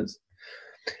process. Yes,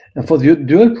 and for the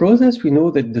dual process, we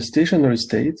know that the stationary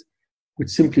state would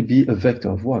simply be a vector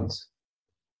of ones.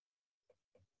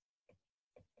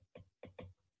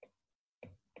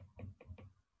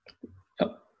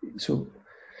 So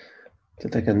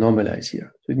that I can normalize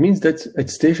here. So it means that at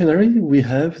stationary, we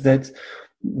have that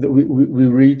we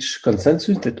reach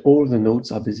consensus that all the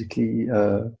nodes are basically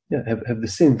have the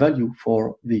same value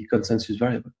for the consensus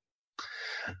variable.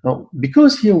 Now,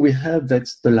 because here we have that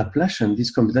the Laplacian,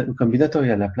 this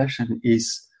combinatorial Laplacian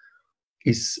is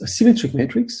a symmetric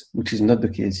matrix, which is not the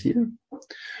case here.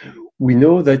 We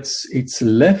know that its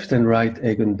left and right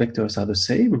eigenvectors are the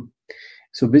same.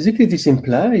 So basically this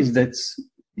implies that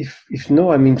if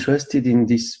now I'm interested in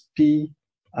this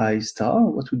pi star,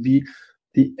 what would be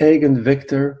the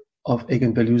eigenvector of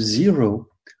eigenvalue 0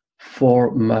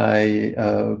 for my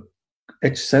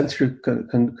edge-centric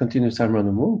continuous time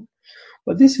random walk?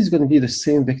 But this is going to be the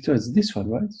same vector as this one,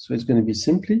 right? So it's going to be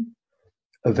simply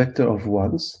a vector of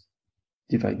ones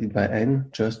divided by n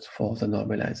just for the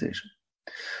normalization.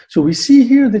 So we see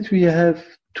here that we have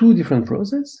two different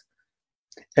processes,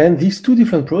 and these two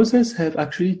different processes have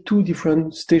actually two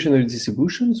different stationary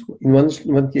distributions. In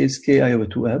one case, ki over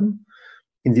 2m.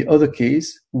 In the other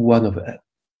case, 1 over m.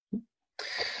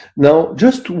 Now,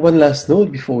 just one last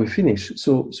note before we finish.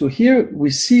 So here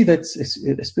we see that,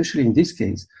 especially in this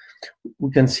case, we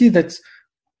can see that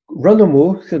random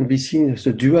walk can be seen as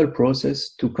a dual process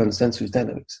to consensus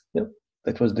dynamics. Yeah?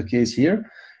 That was the case here.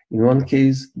 In one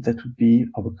case, that would be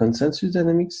our consensus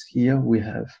dynamics. Here we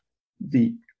have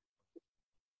the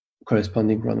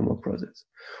corresponding random walk process.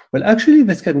 Well, actually,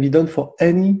 that can be done for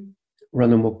any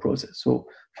random walk process. So,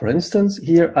 for instance,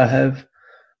 here I have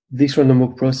this random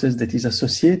walk process that is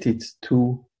associated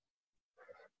to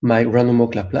my random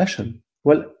walk Laplacian.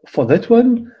 Well, for that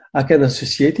one, I can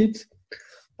associate it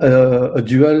a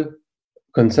dual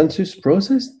consensus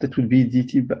process that would be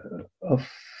dt of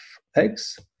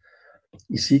x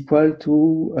is equal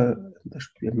to, there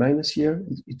should be a minus here,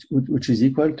 which is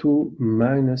equal to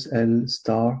minus L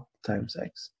star times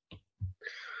x.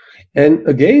 And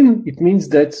again, it means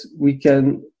that we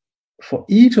can, for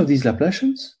each of these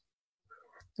Laplacians,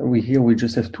 and here we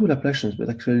just have two Laplacians, but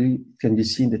actually it can be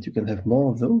seen that you can have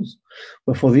more of those.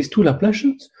 But for these two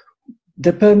Laplacians,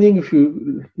 depending if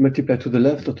you multiply to the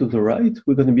left or to the right,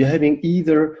 we're going to be having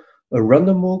either a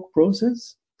random walk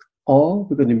process or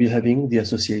we're going to be having the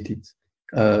associated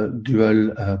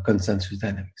dual consensus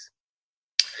dynamics.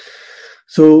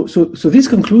 So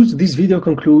this video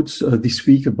concludes this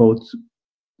week about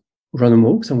random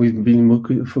walks, and we've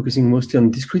been focusing mostly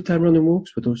on discrete time random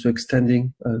walks, but also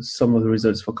extending some of the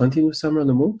results for continuous time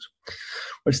random walks.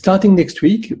 Well, starting next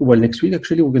week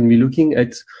actually, we're going to be looking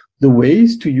at the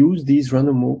ways to use these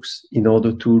random walks in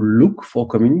order to look for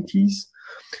communities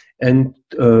and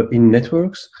in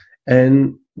networks,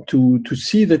 and to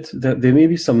see that there may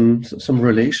be some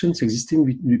relations existing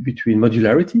between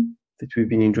modularity that we've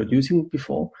been introducing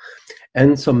before,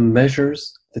 and some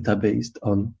measures that are based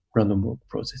on random walk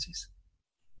processes.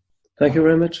 Thank you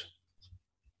very much.